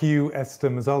 thank you, Esther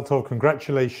Mazal Tov.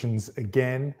 Congratulations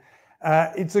again.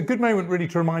 It's a good moment really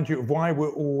to remind you of why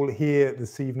we're all here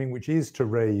this evening, which is to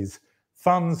raise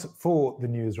funds for the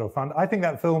New Israel Fund. I think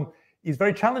that film is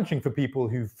very challenging for people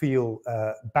who feel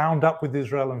bound up with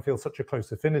Israel and feel such a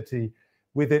close affinity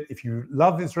with it. If you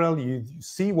love Israel, you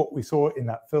see what we saw in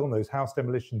that film, those house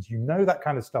demolitions, you know that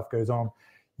kind of stuff goes on.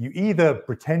 You either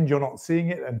pretend you're not seeing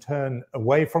it and turn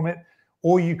away from it,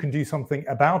 or you can do something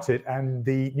about it. And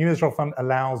the New Israel Fund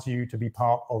allows you to be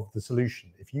part of the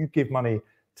solution. If you give money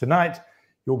tonight,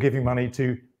 you're giving money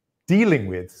to dealing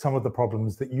with some of the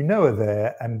problems that you know are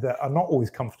there and that are not always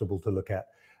comfortable to look at.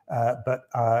 But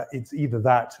it's either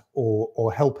that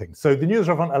or helping. So the New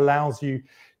Israel Fund allows you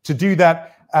to do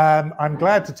that. I'm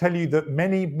glad to tell you that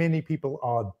many people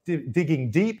are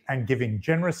digging deep and giving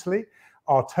generously.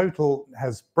 Our total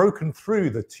has broken through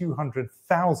the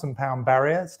 £200,000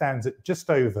 barrier, stands at just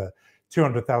over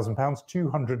 £200,000,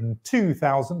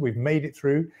 202,000. We've made it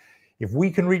through. If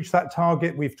we can reach that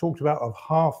target we've talked about of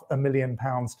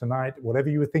 £500,000 tonight, whatever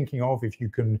you were thinking of, if you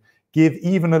can give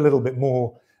even a little bit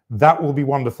more, that will be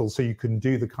wonderful, so you can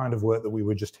do the kind of work that we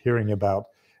were just hearing about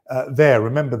there.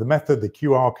 Remember the method, the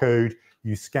QR code,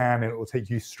 you scan and it will take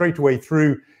you straight away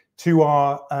through to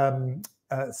our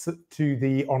to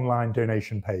the online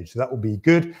donation page. So that will be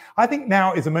good. I think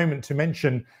now is a moment to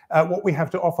mention what we have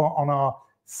to offer on our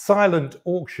silent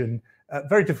auction.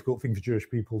 Very difficult thing for Jewish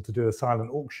people to do a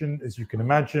silent auction, as you can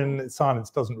imagine. Silence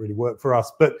doesn't really work for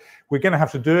us, but we're going to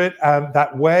have to do it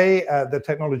that way. The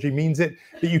technology means it.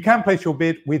 But you can place your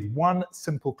bid with one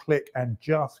simple click and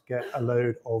just get a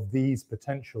load of these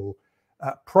potential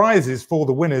prizes for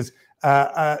the winners.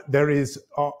 There is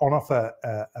on offer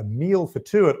a meal for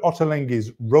two at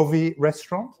Ottolenghi's Rovi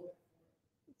restaurant.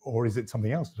 Or is it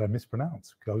something else? Did I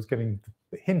mispronounce? I was getting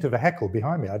the hint of a heckle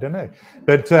behind me. I don't know.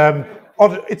 But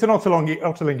it's an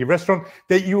Ottolenghi restaurant.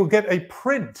 That you will get a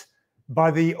print by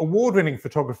the award-winning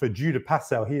photographer Judah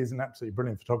Passel. He is an absolutely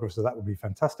brilliant photographer, so that would be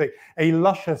fantastic. A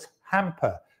luscious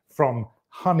hamper from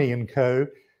Honey & Co.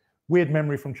 Weird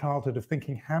memory from childhood of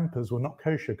thinking hampers were not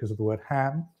kosher because of the word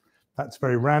ham. That's a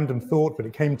very random thought, but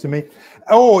it came to me.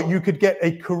 Or you could get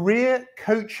a career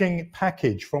coaching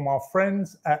package from our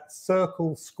friends at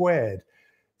Circle Squared.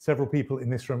 several people in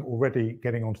this room already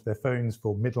getting onto their phones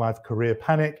for midlife career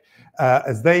panic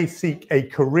as they seek a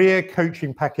career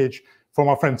coaching package from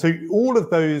our friends. So all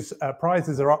of those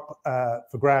prizes are up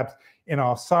for grabs in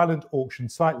our silent auction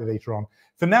slightly later on.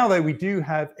 For now, though, we do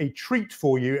have a treat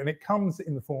for you, and it comes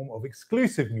in the form of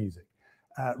exclusive music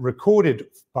recorded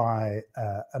by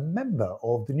a member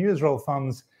of the New Israel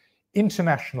Fund's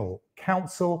International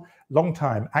Council,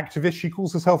 longtime activist. She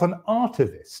calls herself an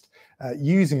artivist,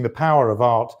 using the power of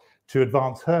art to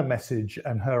advance her message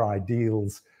and her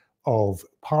ideals of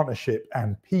partnership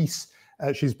and peace.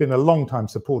 She's been a long-time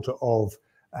supporter of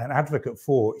an advocate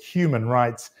for human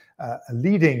rights, a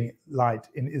leading light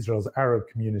in Israel's Arab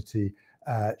community.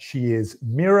 She is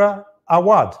Mira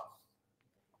Awad.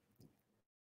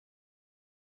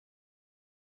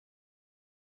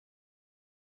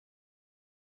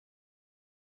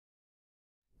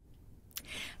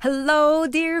 Hello,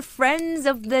 dear friends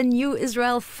of the New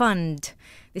Israel Fund.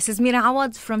 This is Mira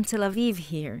Awad from Tel Aviv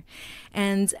here.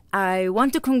 And I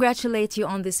want to congratulate you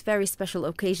on this very special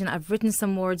occasion. I've written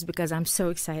some words because I'm so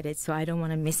excited, so I don't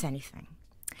want to miss anything.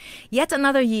 Yet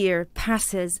another year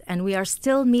passes and we are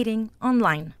still meeting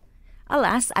online.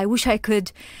 Alas, I wish I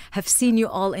could have seen you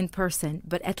all in person,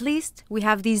 but at least we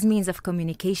have these means of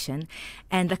communication.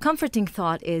 And the comforting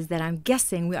thought is that I'm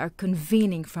guessing we are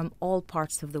convening from all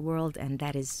parts of the world, and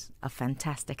that is a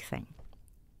fantastic thing.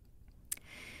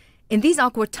 In these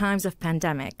awkward times of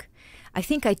pandemic, I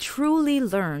think I truly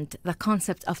learned the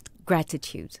concept of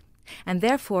gratitude. And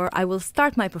therefore, I will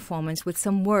start my performance with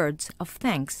some words of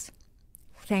thanks.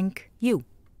 Thank you.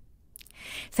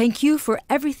 Thank you for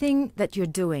everything that you're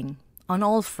doing on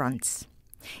all fronts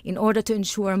in order to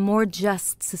ensure a more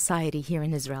just society here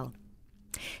in Israel.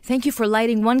 Thank you for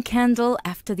lighting one candle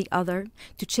after the other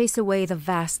to chase away the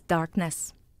vast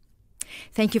darkness.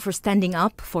 Thank you for standing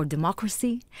up for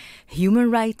democracy, human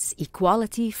rights,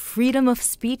 equality, freedom of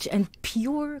speech, and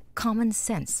pure common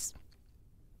sense.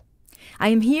 I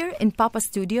am here in Papa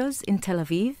Studios in Tel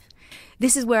Aviv.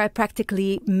 This is where I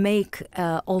practically make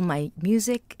all my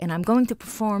music, and I'm going to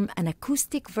perform an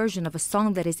acoustic version of a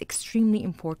song that is extremely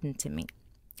important to me.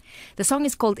 The song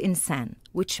is called Insan,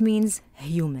 which means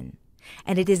human,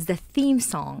 and it is the theme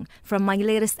song from my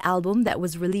latest album that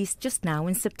was released just now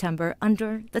in September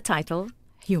under the title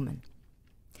Human.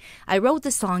 I wrote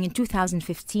the song in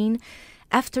 2015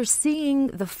 after seeing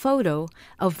the photo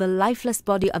of the lifeless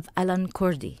body of Alan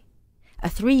Kurdi, a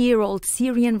 3-year-old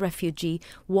Syrian refugee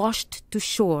washed to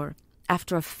shore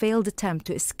after a failed attempt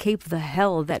to escape the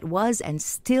hell that was and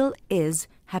still is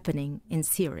happening in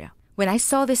Syria. When I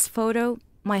saw this photo,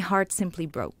 my heart simply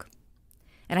broke.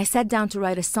 And I sat down to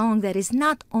write a song that is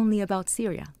not only about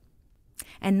Syria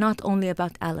and not only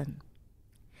about Alan,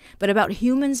 but about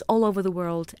humans all over the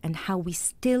world and how we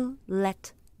still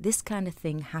let this kind of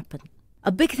thing happen.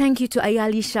 A big thank you to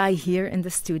Ayal Yishai here in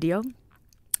the studio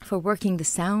for working the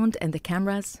sound and the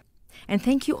cameras. And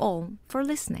thank you all for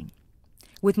listening.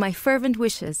 With my fervent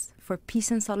wishes for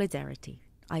peace and solidarity,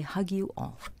 I hug you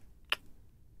all.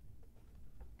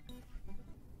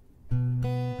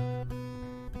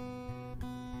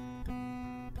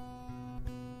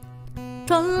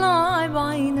 طلع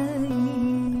بعيني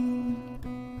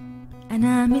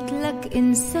أنا مثلك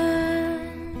إنسان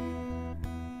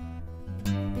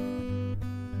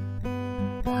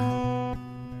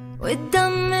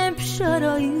والدم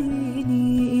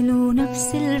بشراييني إله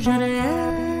نفس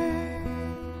الجريان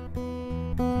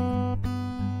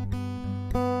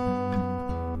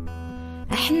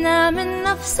إحنا من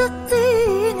نفس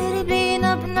الطين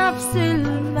ربينا بنفس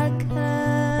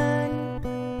المكان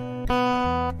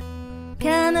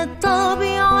كانت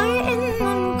طبيعي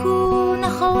إنه نكون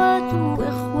أخوات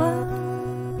وإخوان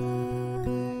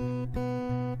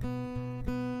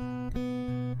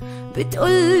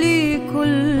بتقولي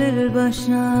كل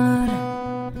البشر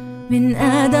من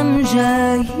آدم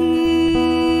جايين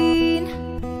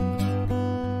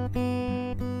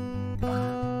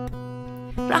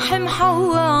رحم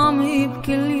حواء عم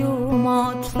يبكي اليوم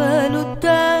عاطفاله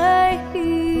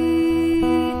التايهين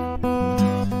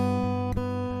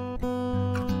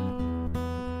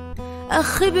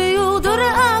أخ بيودر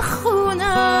أخ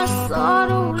وناس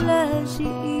صاروا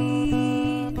لاجئين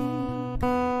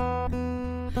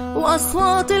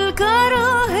وأصوات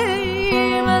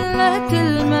الكراهية ملت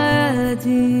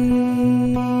الميادين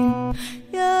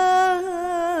يا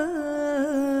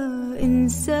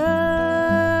إنسان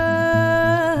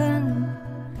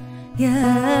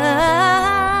يا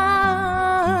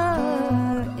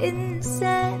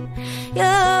إنسان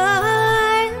يا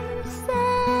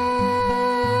إنسان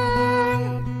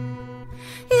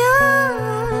يا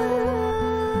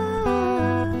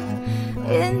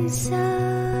إنسان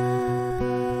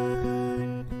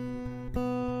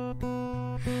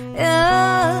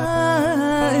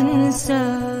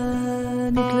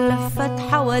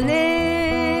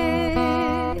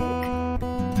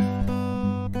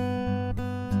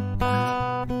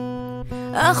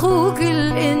أخوك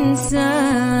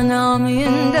الإنسان عم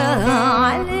ينده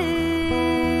عليك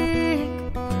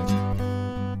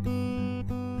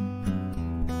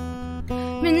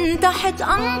من تحت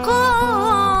أنقاض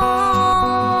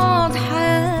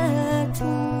حياته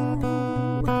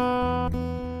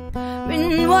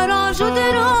من ورا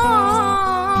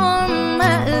جدران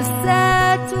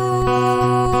مأساته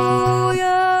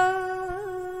يا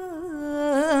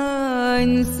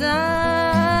إنسان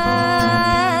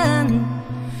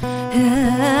يا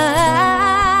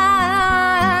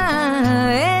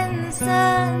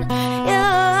إنسان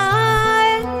يا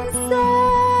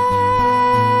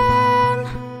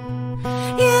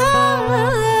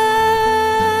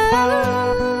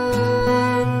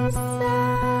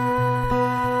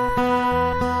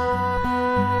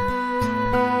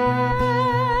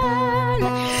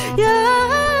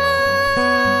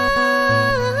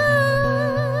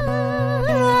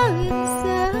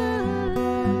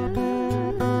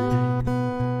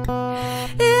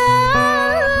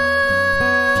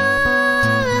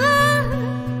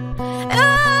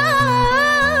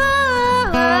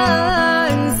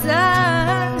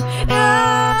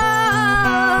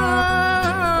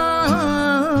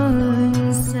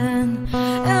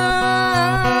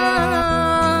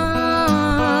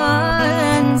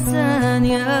إنسان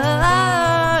يا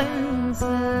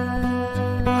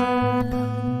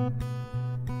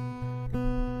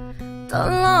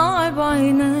طلع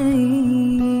بعيني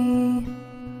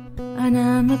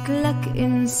أنا مثلك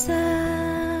إنسان.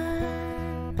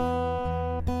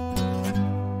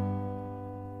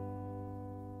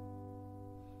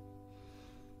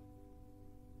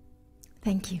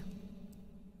 Thank you.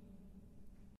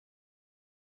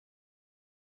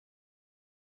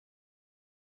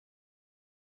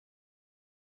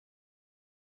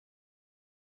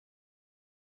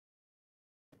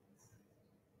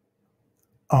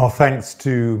 Our thanks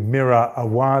to Mira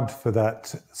Awad for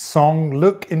that song.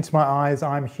 Look into my eyes,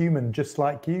 I'm human just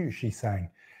like you, she sang,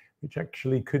 which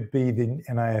actually could be the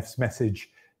NIF's message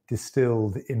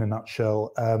distilled in a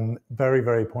nutshell. Very,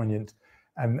 very poignant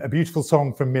and a beautiful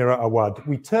song from Mira Awad.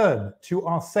 We turn to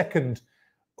our second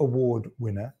award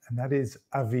winner, and that is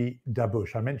Avi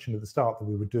Dabush. I mentioned at the start that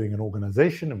we were doing an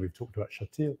organization and we've talked about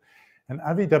Shatil. And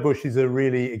Avi Dabush is a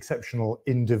really exceptional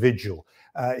individual.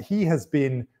 He has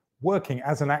been working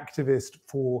as an activist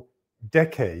for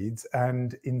decades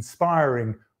and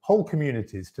inspiring whole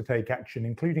communities to take action,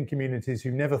 including communities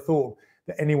who never thought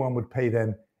that anyone would pay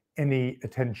them any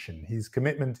attention. His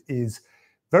commitment is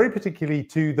very particularly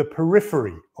to the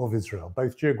periphery of Israel,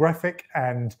 both geographic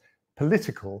and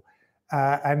political.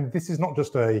 And this is not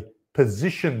just a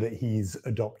position that he's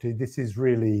adopted, this is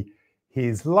really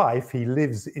his life. He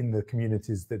lives in the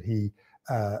communities that he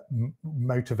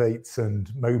motivates and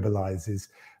mobilizes.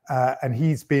 And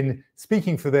he's been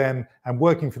speaking for them and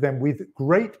working for them with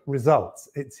great results.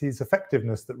 It's his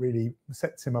effectiveness that really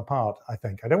sets him apart, I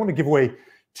think. I don't want to give away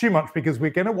too much because we're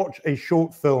going to watch a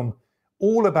short film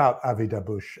all about Avi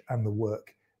Dabush and the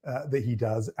work that he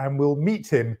does, and we'll meet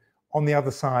him on the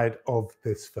other side of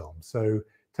this film. So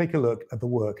take a look at the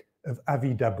work of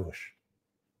Avi Dabush.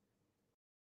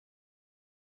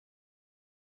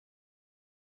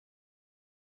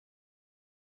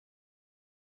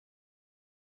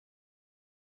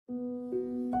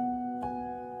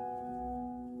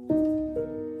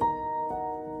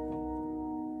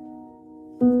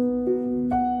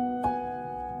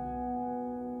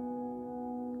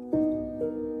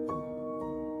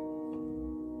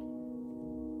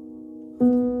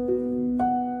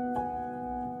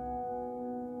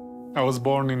 I was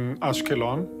born in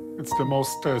Ashkelon. It's the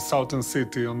most southern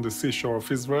city on the seashore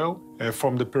of Israel.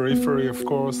 From the periphery, of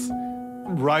course.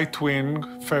 Right-wing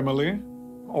family,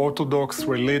 Orthodox,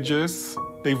 religious.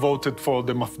 They voted for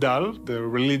the Mafdal, the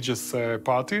religious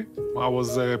party. I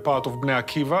was part of Bnei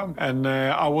Akiva, and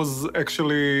I was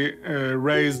actually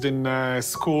raised in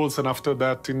schools and after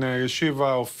that in a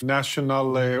yeshiva of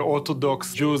national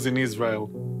Orthodox Jews in Israel.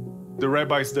 The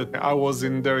rabbis that I was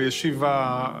in their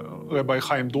yeshiva, Rabbi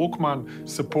Chaim Druckmann,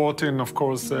 supporting, of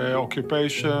course,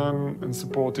 occupation and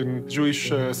supporting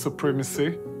Jewish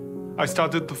supremacy. I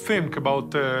started to think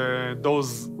about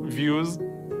those views.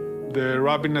 The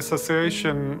Rabin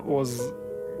Association was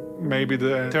maybe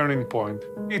the turning point.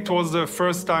 It was the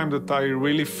first time that I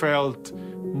really felt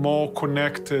more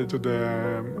connected to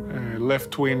the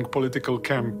left-wing political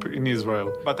camp in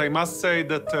Israel. But I must say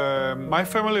that my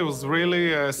family was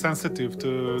really sensitive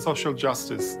to social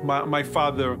justice. My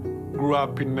father grew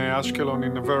up in Ashkelon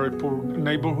in a very poor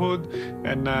neighborhood,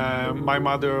 and my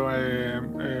mother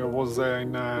was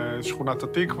in Shchunat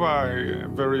Hatikva, a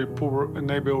very poor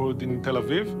neighborhood in Tel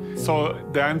Aviv. So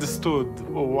they understood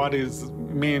what is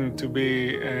mean to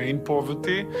be in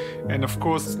poverty, and of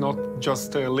course not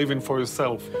just living for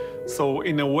yourself. So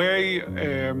in a way,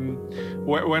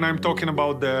 when I'm talking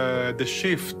about the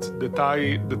shift that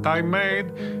I made,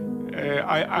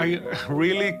 I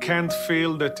really can't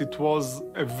feel that it was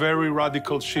a very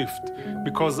radical shift,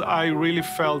 because I really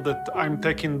felt that I'm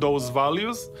taking those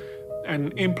values and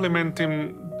implementing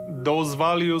those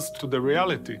values to the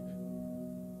reality.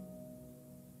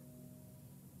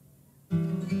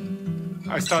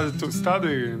 I started to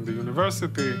study in the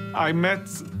university. I met,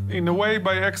 in a way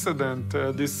by accident,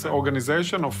 this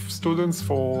organization of students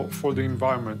for the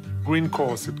environment. Green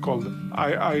Course, it's called.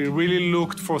 I really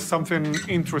looked for something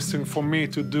interesting for me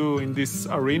to do in this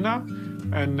arena.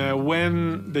 And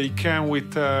when they came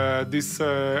with this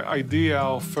idea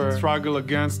of struggle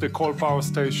against the coal power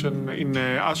station in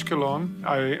Ashkelon,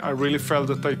 I really felt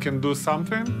that I can do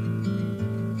something.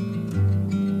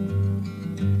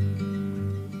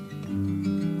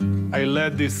 I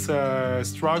led this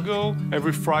struggle.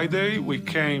 Every Friday we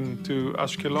came to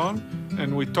Ashkelon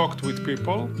and we talked with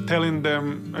people, telling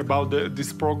them about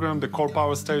this program, the coal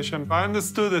power station. I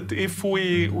understood that if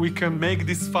we can make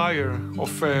this fire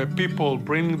of people,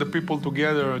 bring the people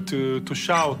together to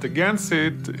shout against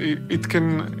it, it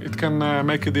can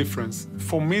make a difference.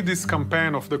 For me, this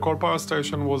campaign of the coal power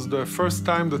station was the first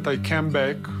time that I came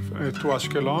back to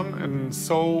Ashkelon and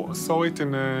saw it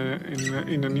in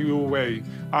a new way.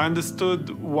 I understood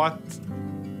what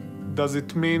does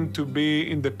it mean to be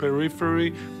in the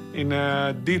periphery in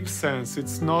a deep sense.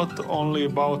 It's not only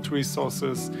about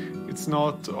resources, it's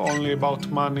not only about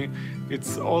money,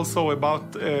 it's also about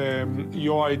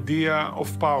your idea of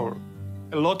power.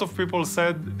 A lot of people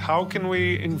said, how can we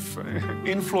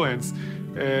influence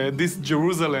this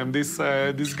Jerusalem,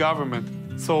 this government?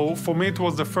 So for me, it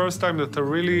was the first time that I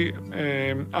really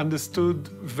understood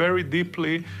very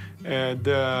deeply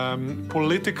the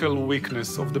political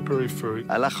weakness of the periphery.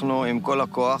 הלכנו עם כל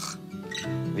הכוח,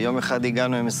 ויום אחד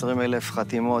הגענו עם 20,000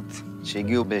 חתימות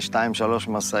שהגיעו ב2-3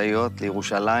 מסעיות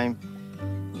לירושלים.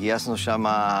 גייסנו שם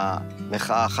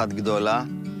מחאה אחת גדולה,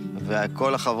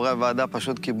 וכל החברי הוועדה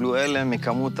פשוט קיבלו הלם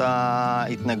מכמות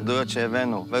ההתנגדויות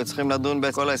שהבאנו, והיו צריכים לדון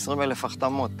בכל ה-20,000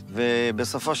 החתמות.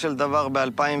 ובסופו של דבר,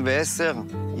 ב-2010,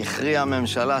 הכריעה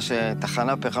הממשלה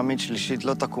שתחנה פחמית שלישית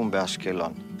לא תקום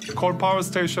באשקלון. Coal power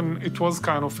station, it was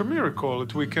kind of a miracle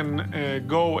that we can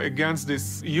go against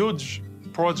this huge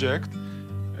project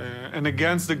and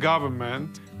against the government,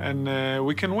 and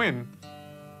we can win.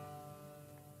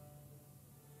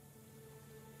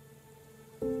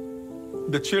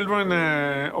 The children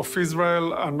of Israel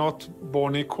are not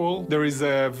born equal. There is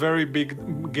a very big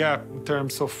gap in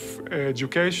terms of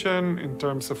education, in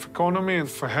terms of economy, and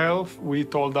for health. We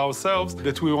told ourselves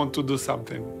that we want to do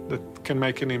something that can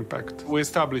make an impact. We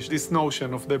established this notion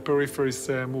of the peripheries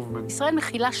movement. ישראל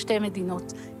מכילה שתי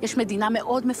מדינות. יש מדינה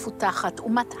מאוד מפותחת,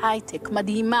 אומת הייטק,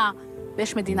 מדהימה,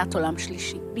 ויש מדינת עולם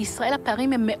שלישי. בישראל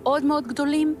הפערים הם מאוד מאוד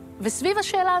גדולים, וסביב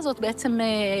השאלה הזאת בעצם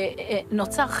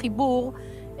נוצר חיבור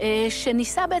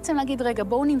שניסה בעצם להגיד, רגע,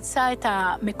 בואו נמצא את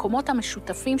המקומות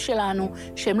המשותפים שלנו,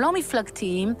 שהם לא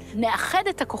מפלגתיים, נאחד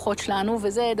את הכוחות שלנו,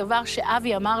 וזה דבר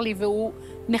שאבי אמר לי, והוא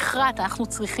נחרט, אנחנו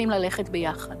צריכים ללכת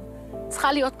ביחד.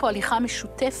 צריכה להיות פה הליכה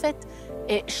משותפת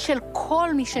של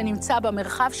כל מי שנמצא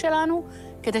במרחב שלנו,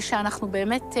 כדי שאנחנו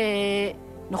באמת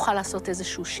נוכל לעשות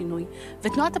איזשהו שינוי.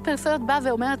 ותנועת הפריפריות באה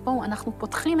ואומרת, בואו, אנחנו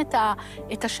פותחים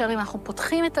את השערים, אנחנו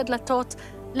פותחים את הדלתות,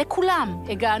 לכולם.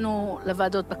 הגענו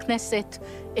לוועדות בכנסת,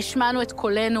 השמענו את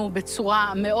קולנו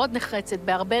בצורה מאוד נחרצת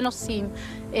בהרבה נושאים,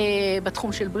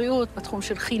 בתחום של בריאות, בתחום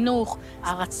של חינוך.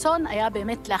 הרצון היה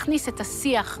באמת להכניס את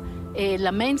השיח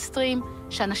למיינסטרים,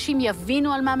 שאנשים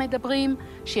יבינו על מה מדברים,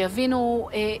 שיבינו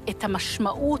את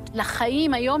המשמעות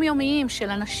לחיים היומיומיים של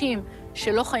אנשים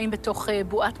שלא חיים בתוך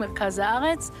בועת מרכז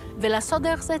הארץ, ולעשות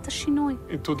דרך זה את השינוי.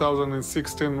 In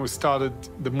 2016 we started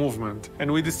the movement,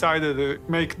 and we decided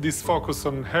to make this focus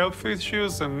on health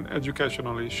issues and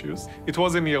educational issues. It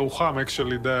was in Yerucham,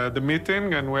 actually, the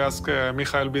meeting, and we asked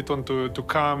Michael Bitton to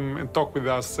come and talk with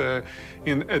us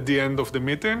at the end of the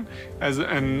meeting.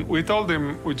 And we told him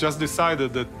we just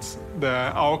decided that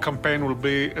our campaign will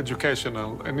be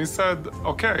educational. And he said,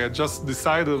 okay, I just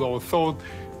decided or thought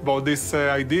about this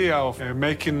idea of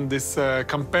making this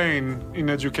campaign in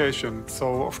education. So,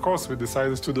 of course, we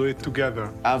decided to do it together.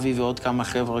 אבי ועוד כמה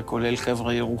חבר'ה, כולל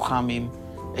חבר'ה ירוחמים,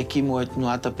 הקימו את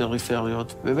תנועת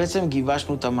הפריפריות, ובעצם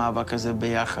גיבשנו את המאבק הזה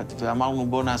ביחד, ואמרנו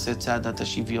בוא נעשה צעדת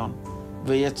השוויון.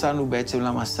 ויצאנו בעצם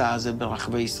למסע הזה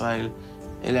ברחבי ישראל.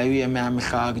 אלה היו ימי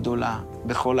המחאה הגדולה,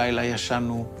 בכל לילה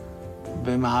ישנו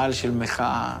במאהל של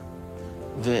מחאה.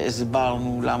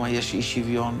 והסברנו למה יש אי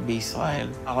שוויון בישראל.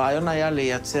 הרעיון היה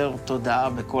לייצר תודעה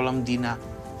בכל המדינה,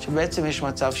 שבעצם יש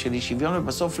מצב של אי שוויון,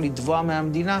 ובסוף לתבוע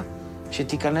מהמדינה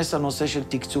שתיכנס לנושא של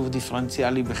תקצוב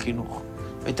דיפרנציאלי בחינוך,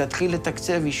 ותתחיל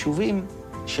לתקצב יישובים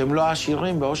שהם לא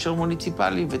עשירים בעושר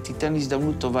מוניציפלי, ותיתן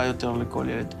הזדמנות טובה יותר לכל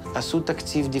ילד. עשו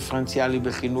תקציב דיפרנציאלי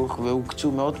בחינוך,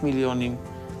 והוקצו מאות מיליונים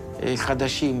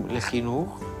חדשים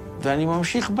לחינוך, ואני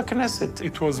ממשיך בכנסת.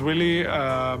 It was really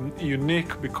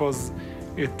unique because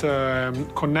it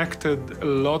connected a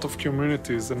lot of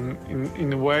communities, and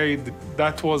in a way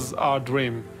that was our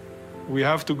dream. We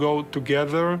have to go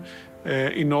together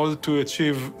in order to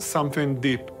achieve something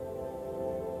deep.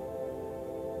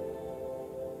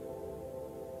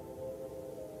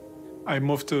 I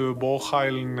moved to בור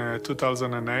חיל in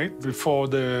 2008, before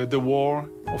the war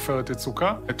of עופרת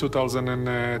יצוקה.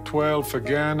 2012,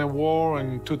 again a war,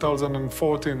 and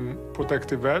 2014,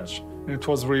 Protective Edge. It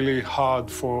was really hard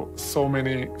for so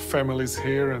many families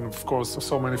here, and of course,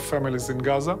 so many families in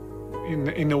Gaza.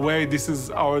 In a way, this is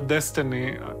our destiny,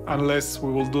 unless we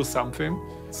will do something.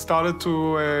 Started to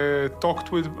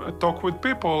talk with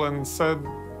people and said,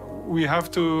 we have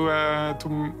to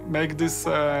make this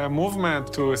movement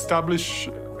to establish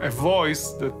a voice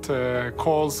that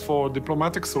calls for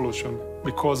diplomatic solution,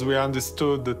 because we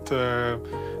understood that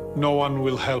no one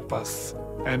will help us.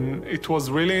 And it was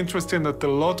really interesting that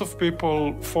a lot of people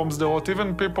from Sderot, even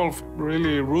people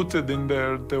really rooted in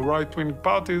the right-wing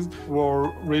parties, were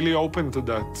really open to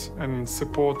that and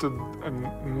supported and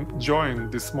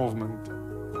joined this movement.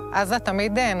 עזה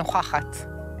תמיד נוכחת.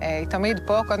 היא תמיד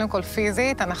פה, קודם כל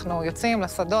פיזית, אנחנו יוצאים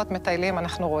לשדות, מטיילים,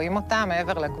 אנחנו רואים אותה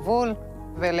מעבר לגבול,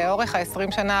 ולאורך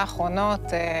ה-20 שנה האחרונות,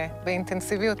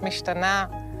 באינטנסיביות משתנה,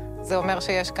 זה אומר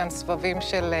שיש כאן סבבים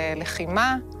של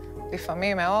לחימה,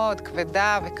 לפעמים מאוד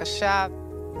כבדה וקשה,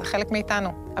 זה חלק מאיתנו.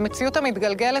 המציאות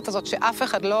המתגלגלת הזאת, שאף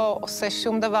אחד לא עושה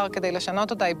שום דבר כדי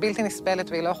לשנות אותה, היא בלתי נסבלת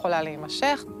והיא לא יכולה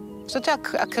להימשך. אני חושבת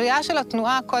שהקריאה של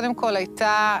התנועה, קודם כל,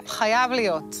 הייתה חייב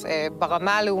להיות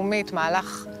ברמה הלאומית,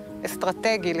 מהלך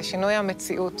אסטרטגי לשינוי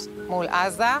המציאות מול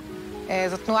עזה.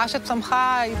 זו תנועה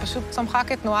שצמחה, היא פשוט צמחה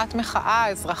כתנועת מחאה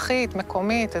אזרחית,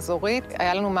 מקומית, אזורית.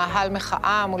 היה לנו מאהל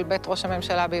מחאה מול בית ראש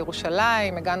הממשלה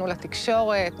בירושלים, הגענו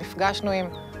לתקשורת, נפגשנו עם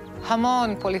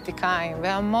המון פוליטיקאים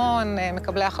והמון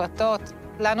מקבלי החלטות.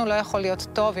 לנו לא יכול להיות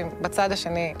טוב אם בצד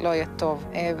השני לא יהיה טוב.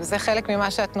 וזה חלק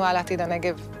ממה שהתנועה לעתיד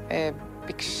הנגב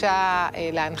ביקשה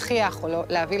להנכיח או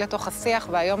להביא לתוך השיח,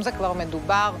 והיום זה כבר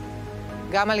מדובר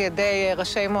גם על ידי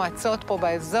ראשי מועצות פה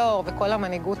באזור וכל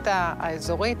המנהיגות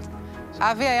האזורית.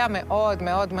 אבי היה מאוד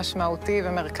מאוד משמעותי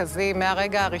ומרכזי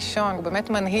מהרגע הראשון, הוא באמת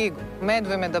מנהיג, עומד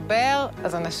ומדבר,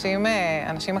 אז אנשים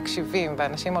מקשיבים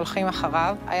ואנשים הולכים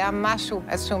אחריו. היה משהו,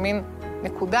 איזשהו מין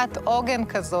נקודת עוגן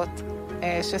כזאת,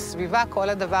 שסביבה כל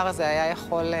הדבר הזה היה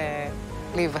יכול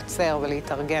להיווצר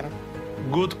ולהתארגן.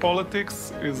 Good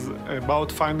politics is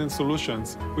about finding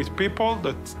solutions with people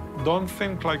that don't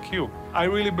think like you. I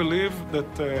really believe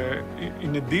that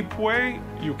in a deep way,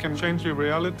 you can change your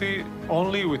reality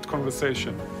only with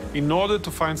conversation in order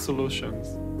to find solutions.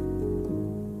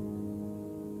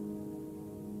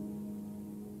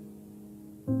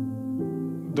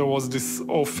 There was this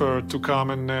offer to come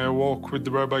and work with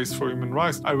the Rabbis for Human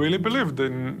Rights. I really believed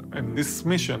in this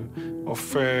mission of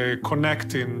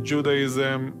connecting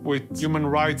Judaism with human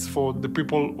rights for the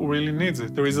people who really need it.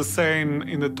 There is a saying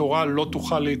in the Torah, "Lo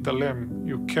tuchal להתעלם."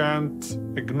 You can't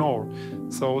ignore.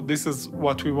 So this is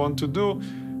what we want to do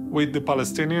with the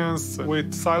Palestinians, with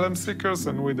asylum seekers,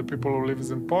 and with the people who live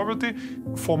in poverty.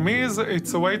 For me,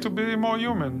 it's a way to be more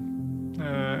human.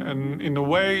 And in a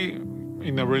way,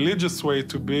 in a religious way,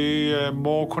 to be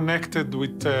more connected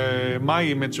with my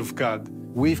image of God.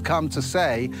 We've come to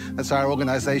say, that's our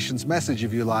organization's message,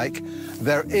 if you like,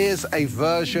 there is a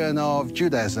version of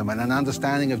Judaism and an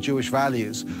understanding of Jewish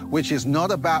values, which is not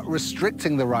about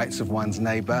restricting the rights of one's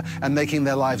neighbor and making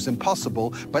their lives impossible,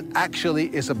 but actually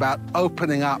is about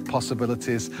opening up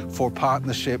possibilities for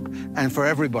partnership and for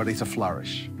everybody to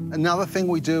flourish. Another thing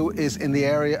we do is in the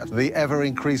area of the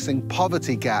ever-increasing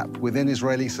poverty gap within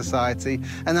Israeli society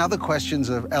and other questions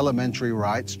of elementary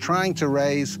rights, trying to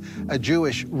raise a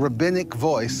Jewish rabbinic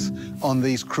voice on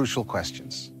these crucial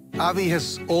questions. Avi has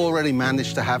already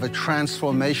managed to have a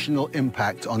transformational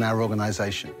impact on our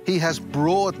organization. He has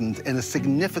broadened in a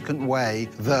significant way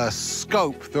the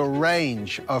scope, the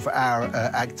range of our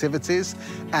activities,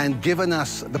 and given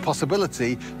us the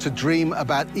possibility to dream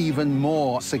about even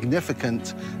more significant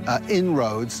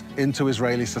inroads into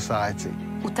Israeli society.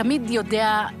 הוא תמיד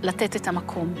יודע לתת את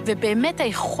המקום, ובאמת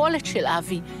היכולת של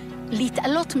אבי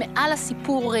להתעלות מעל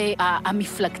הסיפור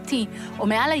המפלגתי, או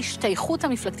מעל ההשתייכות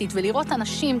המפלגתית, ולראות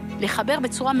אנשים לחבר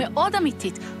בצורה מאוד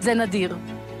אמיתית, זה נדיר.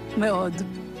 מאוד.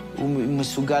 הוא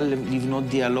מסוגל לבנות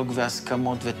דיאלוג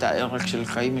והסכמות ואת הערך של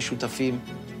חיים משותפים.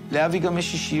 לאבי גם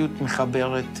יש אישיות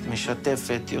מחברת,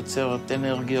 משתפת, יוצרת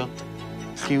אנרגיות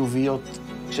חיוביות.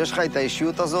 כשיש לך את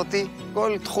האישיות הזאת,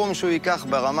 כל תחום שהוא ייקח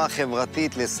ברמה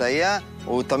חברתית לסייע,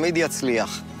 הוא תמיד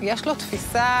יצליח. יש לו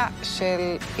תפיסה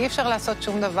של אי אפשר לעשות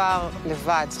שום דבר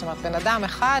לבד. זאת אומרת, בן אדם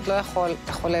אחד לא יכול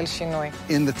לחולל שינוי.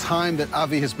 In the time that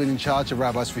Avi has been in charge of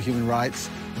Rabbis for Human Rights,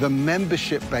 the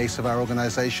membership base of our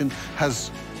organization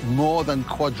has more than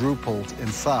quadrupled in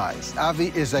size.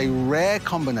 Avi is a rare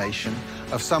combination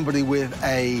of somebody with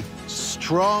a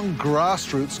strong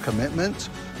grassroots commitment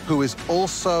who is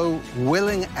also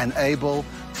willing and able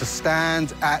to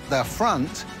stand at the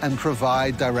front and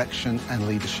provide direction and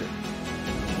leadership.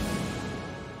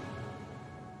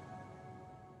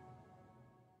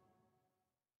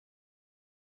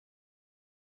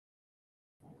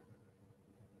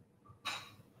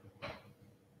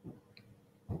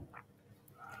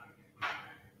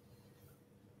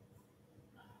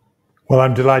 Well,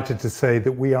 I'm delighted to say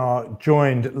that we are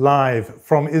joined live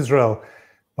from Israel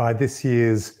by this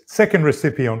year's second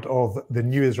recipient of the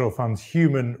New Israel Fund's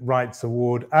Human Rights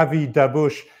Award, Avi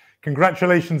Dabush.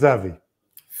 Congratulations, Avi.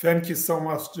 Thank you so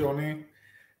much, Johnny.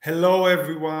 Hello,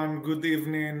 everyone. Good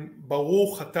evening.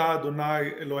 ברוך אתה אדוני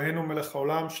אלוהינו מלך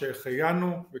העולם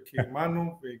שהחיינו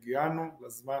וקיימנו והגיענו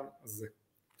לזמן הזה.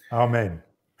 Amen.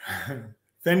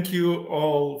 Thank you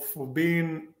all for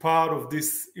being part of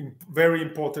this very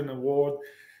important award.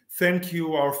 Thank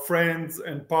you, our friends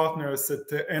and partners at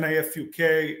NIF UK,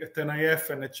 at NIF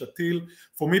and at Shatil.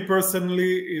 For me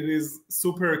personally, it is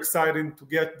super exciting to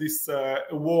get this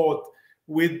award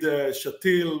with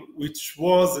Shatil, which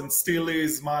was and still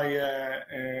is my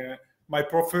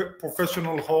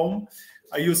professional home.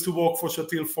 I used to work for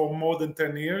Shatil for more than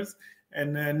 10 years.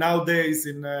 And nowadays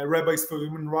in Rabbis for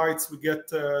Human Rights, we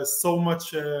get so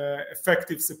much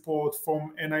effective support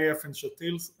from NIF and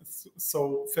Shatil.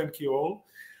 So thank you all.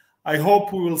 I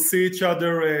hope we will see each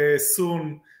other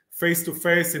soon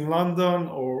face-to-face in London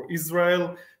or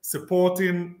Israel,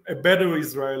 supporting a better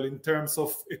Israel in terms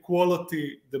of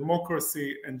equality,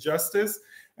 democracy, and justice,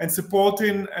 and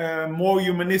supporting more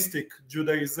humanistic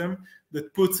Judaism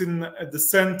that puts in at the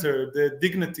center the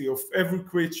dignity of every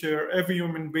creature, every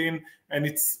human being, and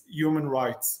its human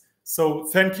rights. So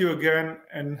thank you again,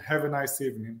 and have a nice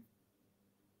evening.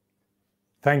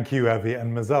 Thank you, Avi,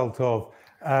 and Mazal Tov.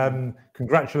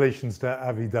 Congratulations to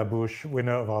Avi Dabush,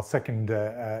 winner of our second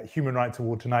Human Rights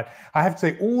Award tonight. I have to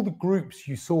say, all the groups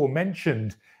you saw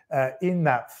mentioned in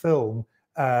that film,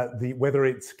 whether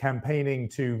it's campaigning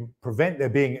to prevent there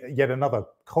being yet another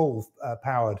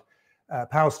coal-powered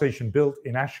power station built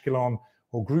in Ashkelon,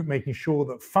 or group making sure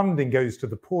that funding goes to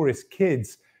the poorest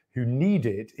kids who need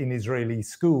it in Israeli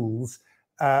schools,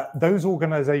 those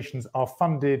organizations are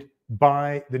funded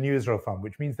by the New Israel Fund,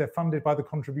 which means they're funded by the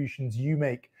contributions you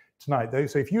make tonight.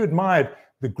 So if you admired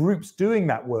the groups doing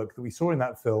that work that we saw in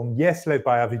that film, yes, led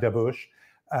by Avi Dabush,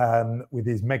 with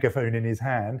his megaphone in his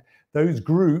hand, those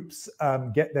groups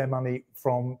get their money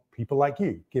from people like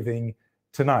you giving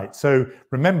tonight. So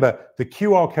remember, the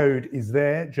QR code is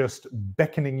there, just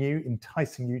beckoning you,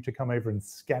 enticing you to come over and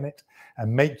scan it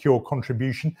and make your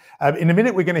contribution. In a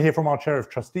minute, we're going to hear from our Chair of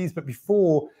Trustees, but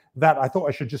before that, I thought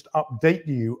I should just update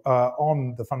you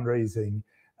on the fundraising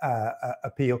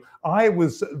appeal. I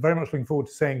was very much looking forward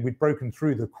to saying we'd broken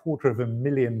through the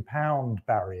 £250,000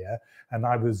 barrier, and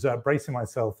I was bracing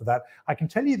myself for that. I can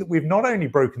tell you that we've not only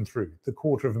broken through the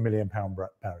 £250,000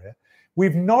 barrier,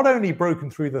 we've not only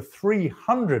broken through the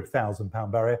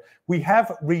 £300,000 barrier, we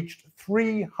have reached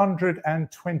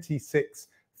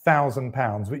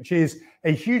 £326,000, which is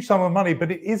a huge sum of money, but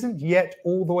it isn't yet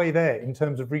all the way there in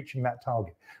terms of reaching that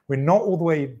target. We're not all the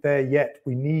way there yet.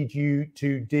 We need you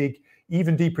to dig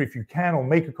even deeper if you can, or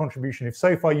make a contribution. If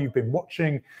so far you've been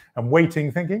watching and waiting,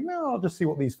 thinking, no, I'll just see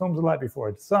what these films are like before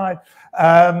I decide,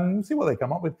 see what they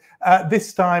come up with.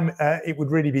 This time, it would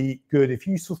really be good if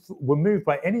you were moved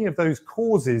by any of those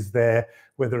causes there,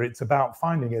 whether it's about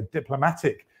finding a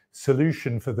diplomatic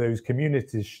solution for those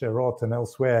communities, Sderot and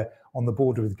elsewhere on the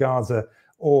border with Gaza,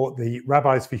 or the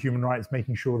Rabbis for Human Rights,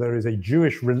 making sure there is a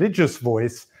Jewish religious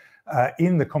voice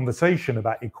in the conversation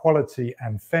about equality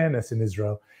and fairness in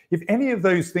Israel. If any of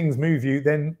those things move you,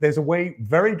 then there's a way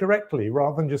very directly,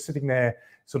 rather than just sitting there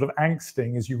sort of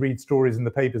angsting as you read stories in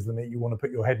the papers that make you want to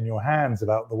put your head in your hands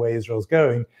about the way Israel's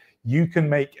going, you can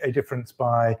make a difference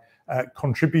by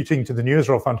contributing to the New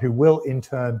Israel Fund, who will in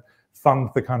turn fund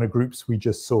the kind of groups we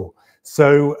just saw.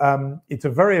 So it's a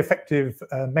very effective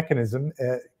mechanism.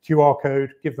 QR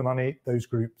code, give the money, those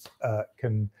groups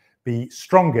can be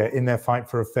stronger in their fight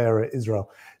for a fairer Israel.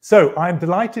 So I'm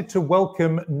delighted to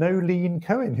welcome Nolene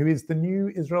Cohen, who is the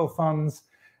new Israel Fund's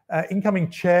incoming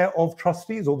chair of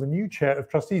trustees, or the new chair of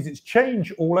trustees. It's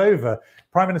change all over.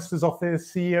 Prime Minister's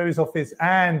office, CEO's office,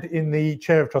 and in the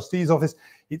chair of trustees office.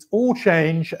 It's all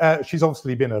change. She's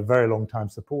obviously been a very long time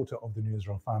supporter of the New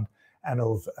Israel Fund and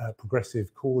of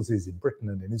progressive causes in Britain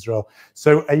and in Israel.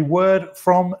 So a word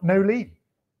from Nolene.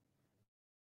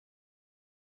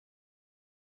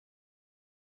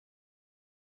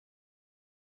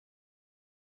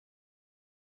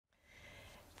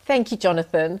 Thank you,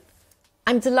 Jonathan.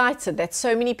 I'm delighted that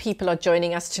so many people are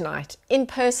joining us tonight, in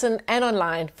person and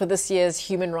online, for this year's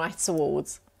Human Rights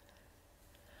Awards.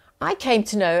 I came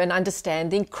to know and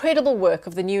understand the incredible work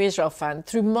of the New Israel Fund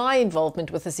through my involvement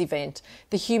with this event,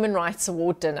 the Human Rights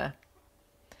Award Dinner.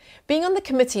 Being on the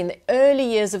committee in the early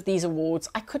years of these awards,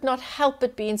 I could not help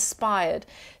but be inspired,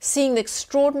 seeing the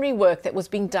extraordinary work that was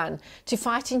being done to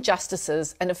fight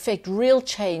injustices and effect real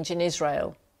change in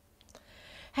Israel.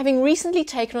 Having recently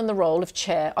taken on the role of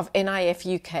chair of NIF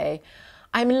UK,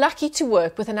 I'm lucky to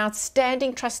work with an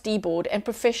outstanding trustee board and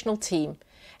professional team,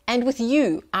 and with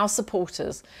you, our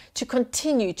supporters, to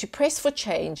continue to press for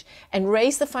change and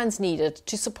raise the funds needed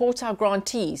to support our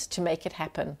grantees to make it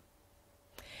happen.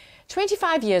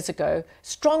 25 years ago,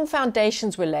 strong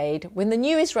foundations were laid when the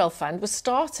New Israel Fund was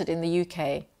started in the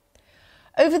UK.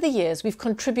 Over the years, we've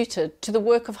contributed to the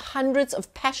work of hundreds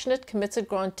of passionate, committed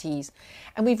grantees,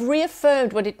 and we've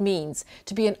reaffirmed what it means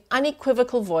to be an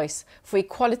unequivocal voice for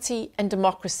equality and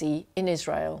democracy in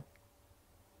Israel.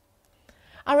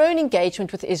 Our own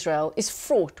engagement with Israel is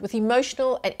fraught with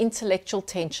emotional and intellectual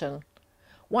tension.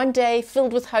 One day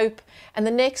filled with hope, and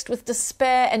the next with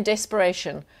despair and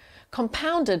desperation,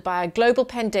 compounded by a global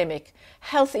pandemic,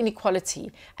 health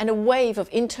inequality, and a wave of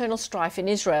internal strife in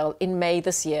Israel in May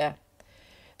this year.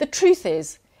 The truth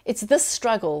is, it's this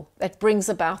struggle that brings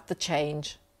about the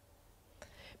change.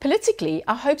 Politically,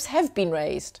 our hopes have been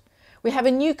raised. We have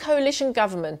a new coalition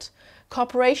government,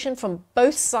 cooperation from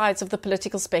both sides of the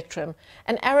political spectrum,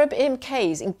 and Arab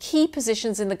MKs in key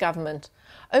positions in the government,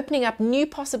 opening up new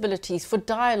possibilities for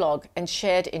dialogue and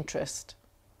shared interest.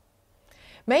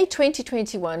 May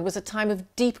 2021 was a time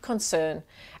of deep concern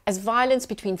as violence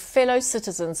between fellow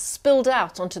citizens spilled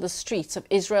out onto the streets of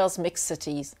Israel's mixed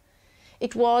cities.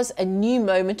 It was a new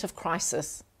moment of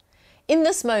crisis. In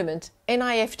this moment,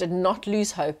 NIF did not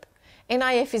lose hope.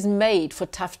 NIF is made for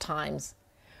tough times.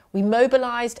 We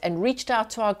mobilized and reached out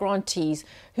to our grantees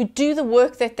who do the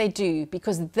work that they do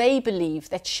because they believe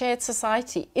that shared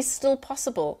society is still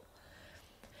possible.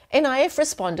 NIF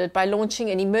responded by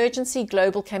launching an emergency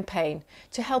global campaign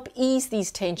to help ease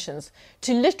these tensions,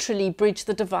 to literally bridge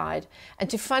the divide,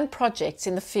 and to fund projects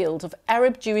in the field of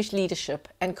Arab-Jewish leadership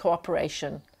and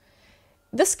cooperation.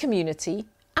 This community,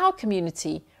 our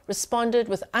community, responded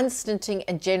with unstinting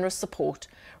and generous support,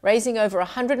 raising over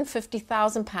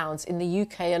 £150,000 in the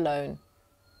UK alone.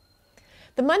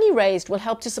 The money raised will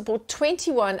help to support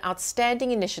 21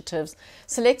 outstanding initiatives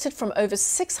selected from over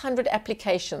 600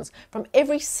 applications from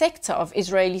every sector of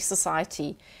Israeli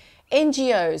society.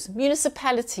 NGOs,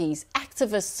 municipalities,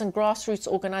 activists and grassroots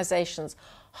organizations,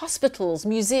 hospitals,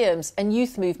 museums and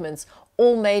youth movements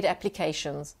all made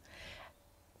applications.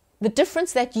 The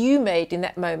difference that you made in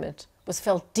that moment was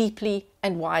felt deeply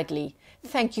and widely.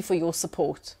 Thank you for your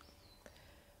support.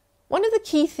 One of the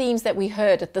key themes that we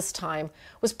heard at this time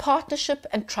was partnership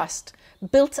and trust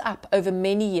built up over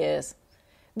many years.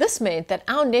 This meant that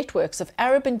our networks of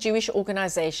Arab and Jewish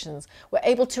organizations were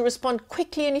able to respond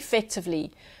quickly and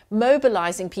effectively,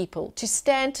 mobilizing people to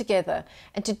stand together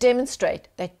and to demonstrate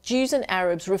that Jews and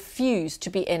Arabs refuse to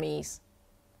be enemies.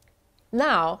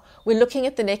 Now we're looking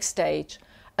at the next stage,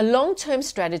 a long-term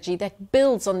strategy that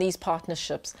builds on these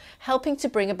partnerships, helping to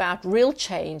bring about real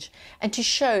change and to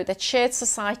show that shared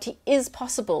society is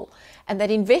possible and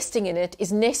that investing in it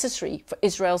is necessary for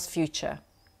Israel's future.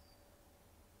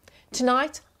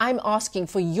 Tonight, I'm asking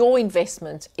for your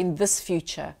investment in this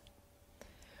future.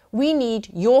 We need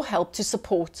your help to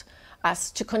support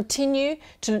us to continue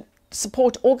to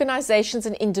support organizations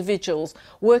and individuals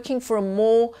working for a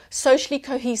more socially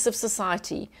cohesive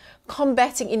society,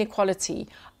 combating inequality,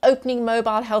 opening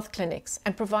mobile health clinics,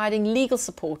 and providing legal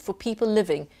support for people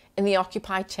living in the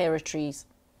occupied territories.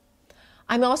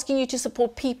 I'm asking you to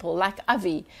support people like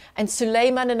Avi and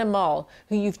Suleiman and Amal,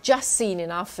 who you've just seen in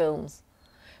our films.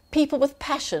 People with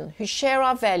passion who share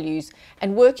our values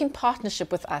and work in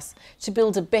partnership with us to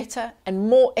build a better and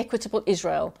more equitable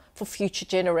Israel for future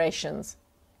generations.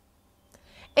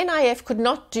 NIF could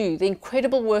not do the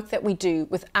incredible work that we do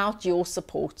without your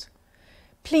support.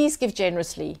 Please give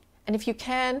generously, and if you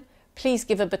can, please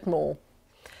give a bit more.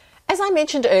 As I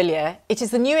mentioned earlier, it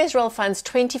is the New Israel Fund's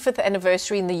 25th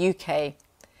anniversary in the UK.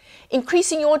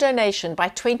 Increasing your donation by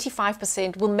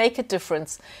 25% will make a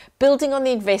difference, building on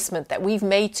the investment that we've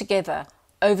made together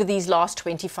over these last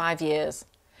 25 years.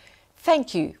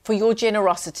 Thank you for your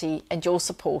generosity and your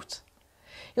support.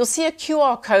 You'll see a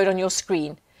QR code on your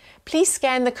screen. Please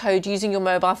scan the code using your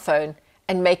mobile phone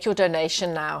and make your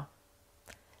donation now.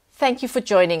 Thank you for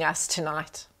joining us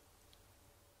tonight.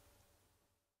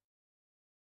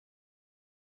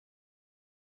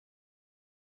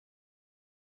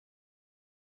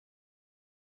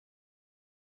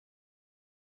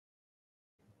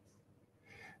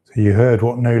 So you heard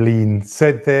what Nolene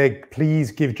said there. Please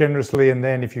give generously, and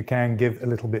then if you can, give a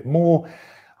little bit more.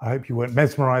 I hope you weren't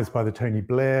mesmerized by the Tony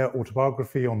Blair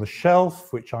autobiography on the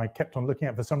shelf, which I kept on looking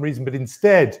at for some reason, but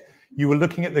instead you were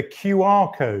looking at the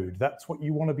QR code. That's what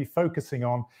you want to be focusing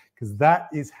on, because that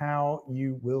is how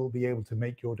you will be able to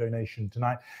make your donation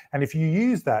tonight. And if you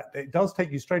use that, it does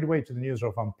take you straight away to the New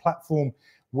Israel Fund platform,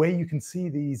 where you can see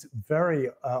these very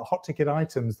hot ticket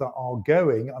items that are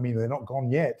going. I mean, they're not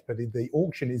gone yet, but the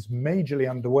auction is majorly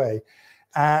underway.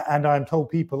 And I'm told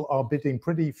people are bidding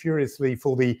pretty furiously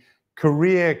for the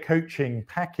career coaching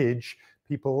package.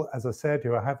 People, as I said,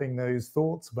 who are having those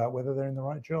thoughts about whether they're in the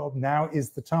right job. Now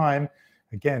is the time.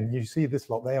 Again, you see this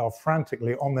lot, they are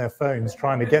frantically on their phones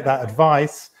trying to get that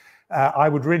advice. I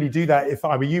would really do that if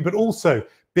I were you, but also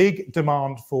big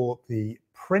demand for the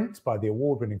print by the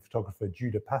award-winning photographer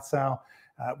Judah Passau.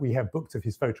 We have books of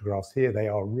his photographs here. They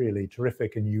are really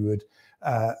terrific, and you would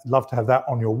love to have that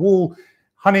on your wall.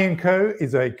 Honey & Co.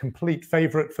 is a complete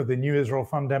favorite for the New Israel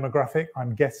Fund demographic,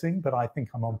 I'm guessing, but I think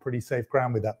I'm on pretty safe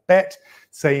ground with that bet.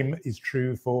 Same is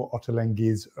true for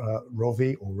Ottolenghi's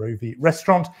Rovi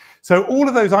restaurant. So all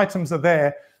of those items are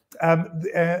there,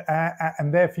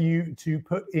 and there for you to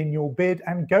put in your bid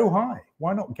and go high.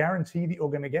 Why not guarantee that you're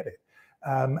going to get it?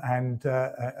 And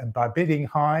by bidding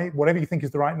high, whatever you think is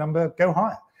the right number, go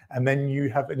higher. And then you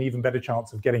have an even better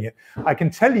chance of getting it. I can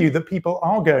tell you that people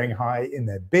are going high in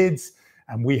their bids,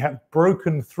 and we have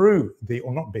broken through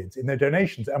or not bids, in their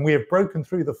donations, and we have broken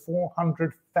through the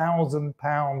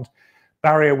 £400,000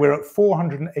 barrier. We're at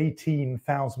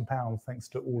 £418,000 thanks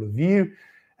to all of you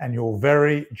and your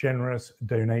very generous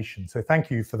donations. So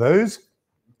thank you for those,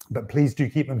 but please do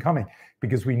keep them coming,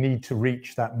 because we need to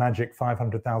reach that magic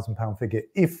 £500,000 figure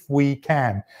if we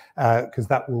can, because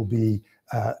that will be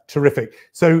terrific.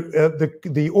 So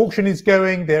the auction is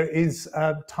going. There is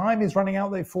time is running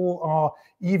out there for our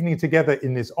evening together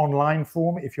in this online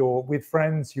form. If you're with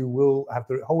friends, you will have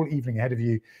the whole evening ahead of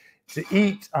you to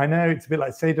eat. I know it's a bit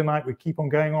like Seder night. We keep on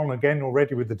going on again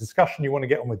already with the discussion. You want to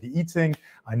get on with the eating.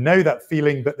 I know that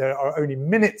feeling, but there are only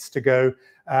minutes to go,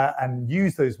 and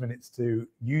use those minutes to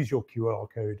use your QR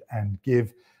code and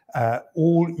give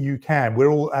all you can.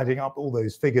 We're all adding up all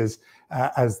those figures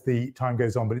as the time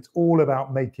goes on, but it's all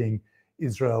about making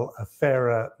Israel a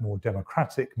fairer, more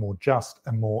democratic, more just,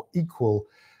 and more equal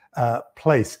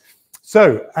place.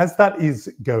 So as that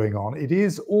is going on, it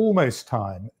is almost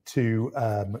time to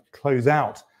close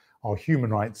out our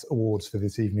Human Rights Awards for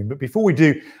this evening. But before we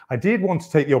do, I did want to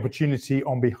take the opportunity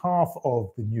on behalf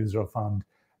of the New Israel Fund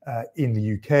in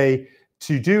the UK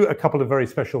to do a couple of very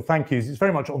special thank yous. It's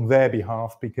very much on their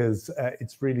behalf, because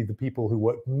it's really the people who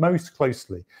work most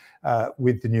closely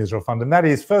with the New Israel Fund. And that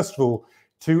is, first of all,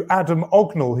 to Adam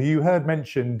Ognall, who you heard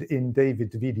mentioned in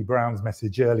David Davidi Brown's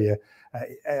message earlier.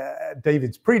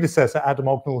 David's predecessor, Adam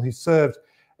Ognall, who served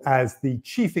as the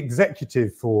chief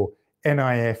executive for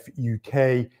NIF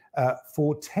UK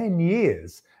for 10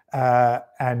 years.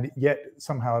 And yet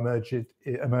somehow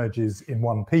emerges in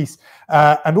one piece.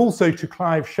 And also to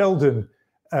Clive Sheldon,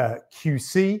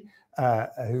 QC,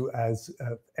 who has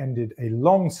ended a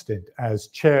long stint as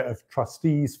chair of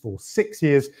trustees for 6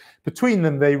 years. Between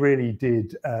them, they really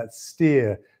did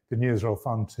steer the New Israel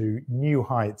Fund to new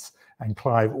heights, and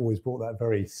Clive always brought that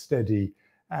very steady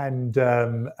and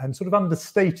sort of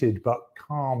understated but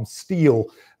calm steel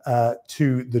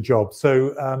to the job.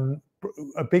 So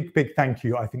a big thank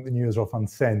you, I think, the New Israel Fund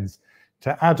sends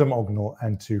to Adam Ognall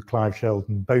and to Clive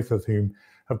Sheldon, both of whom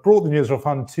have brought the New Israel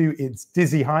Fund to its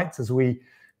dizzy heights as we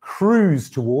cruise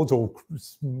towards, or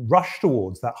rush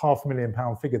towards, that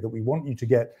 £500,000 figure that we want you to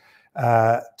get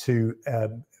to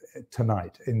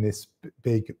tonight in this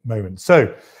big moment.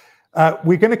 So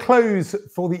we're going to close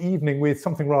for the evening with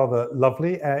something rather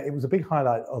lovely. It was a big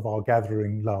highlight of our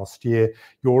gathering last year.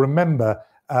 You'll remember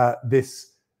this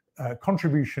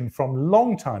contribution from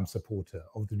longtime supporter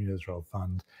of the New Israel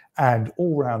Fund and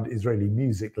all-round Israeli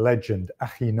music legend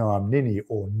Ahinoam Nini,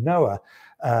 or Noah,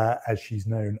 as she's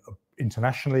known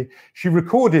internationally. She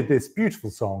recorded this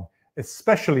beautiful song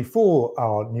especially for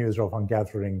our New Israel Fund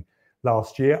gathering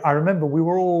last year. I remember we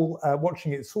were all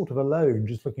watching it sort of alone,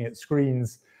 just looking at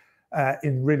screens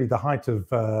in really the height of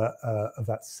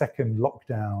that second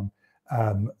lockdown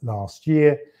last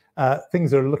year.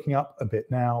 Things are looking up a bit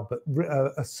now, but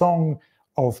a song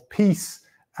of peace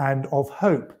and of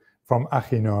hope from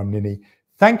Ahinoam Nini.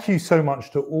 Thank you so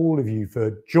much to all of you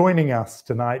for joining us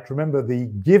tonight. Remember, the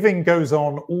giving goes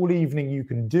on all evening. You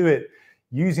can do it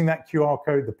using that QR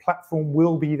code. The platform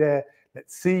will be there.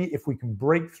 Let's see if we can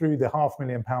break through the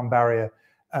 £500,000 barrier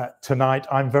tonight.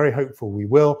 I'm very hopeful we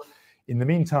will. In the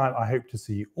meantime, I hope to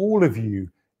see all of you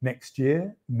next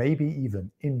year, maybe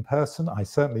even in person. I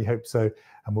certainly hope so.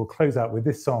 And we'll close out with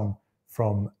this song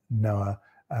from Noah.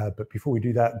 But before we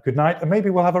do that, good night. And maybe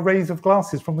we'll have a raise of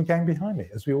glasses from the gang behind me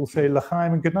as we all say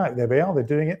l'chaim and good night. There they are. They're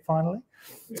doing it finally.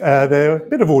 They're a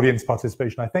bit of audience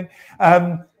participation, I think.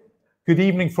 Good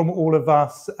evening from all of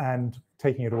us. And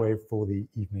taking it away for the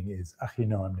evening is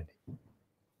Ahinoam Nini.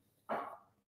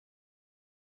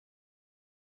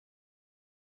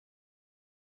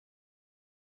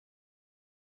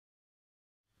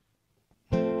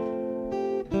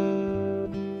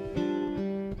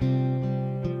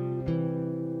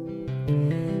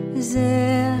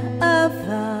 זה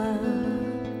עבר,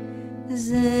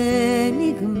 זה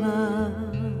נגמר,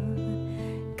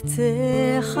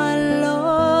 קצה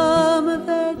חלום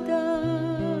ודי,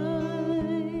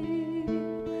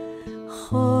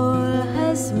 כל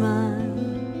הזמן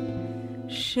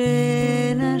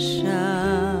שנשר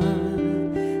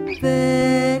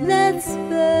ונצפה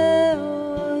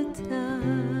אותי,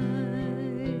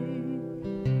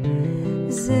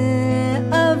 זה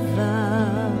עבר,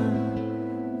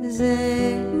 זה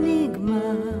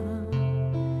נגמר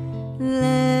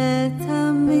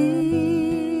לתמיד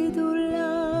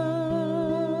אולי,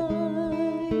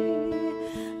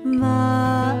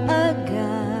 מעגל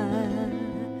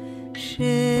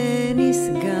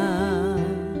שנסגר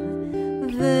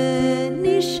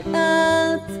ונשארת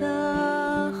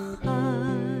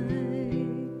חי,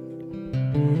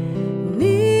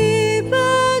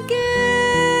 ניפגש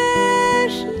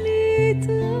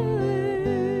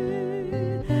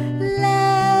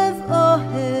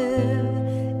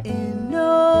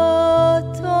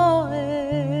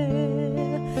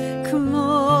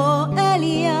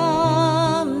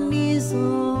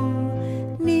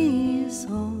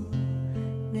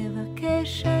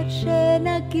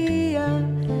נגיע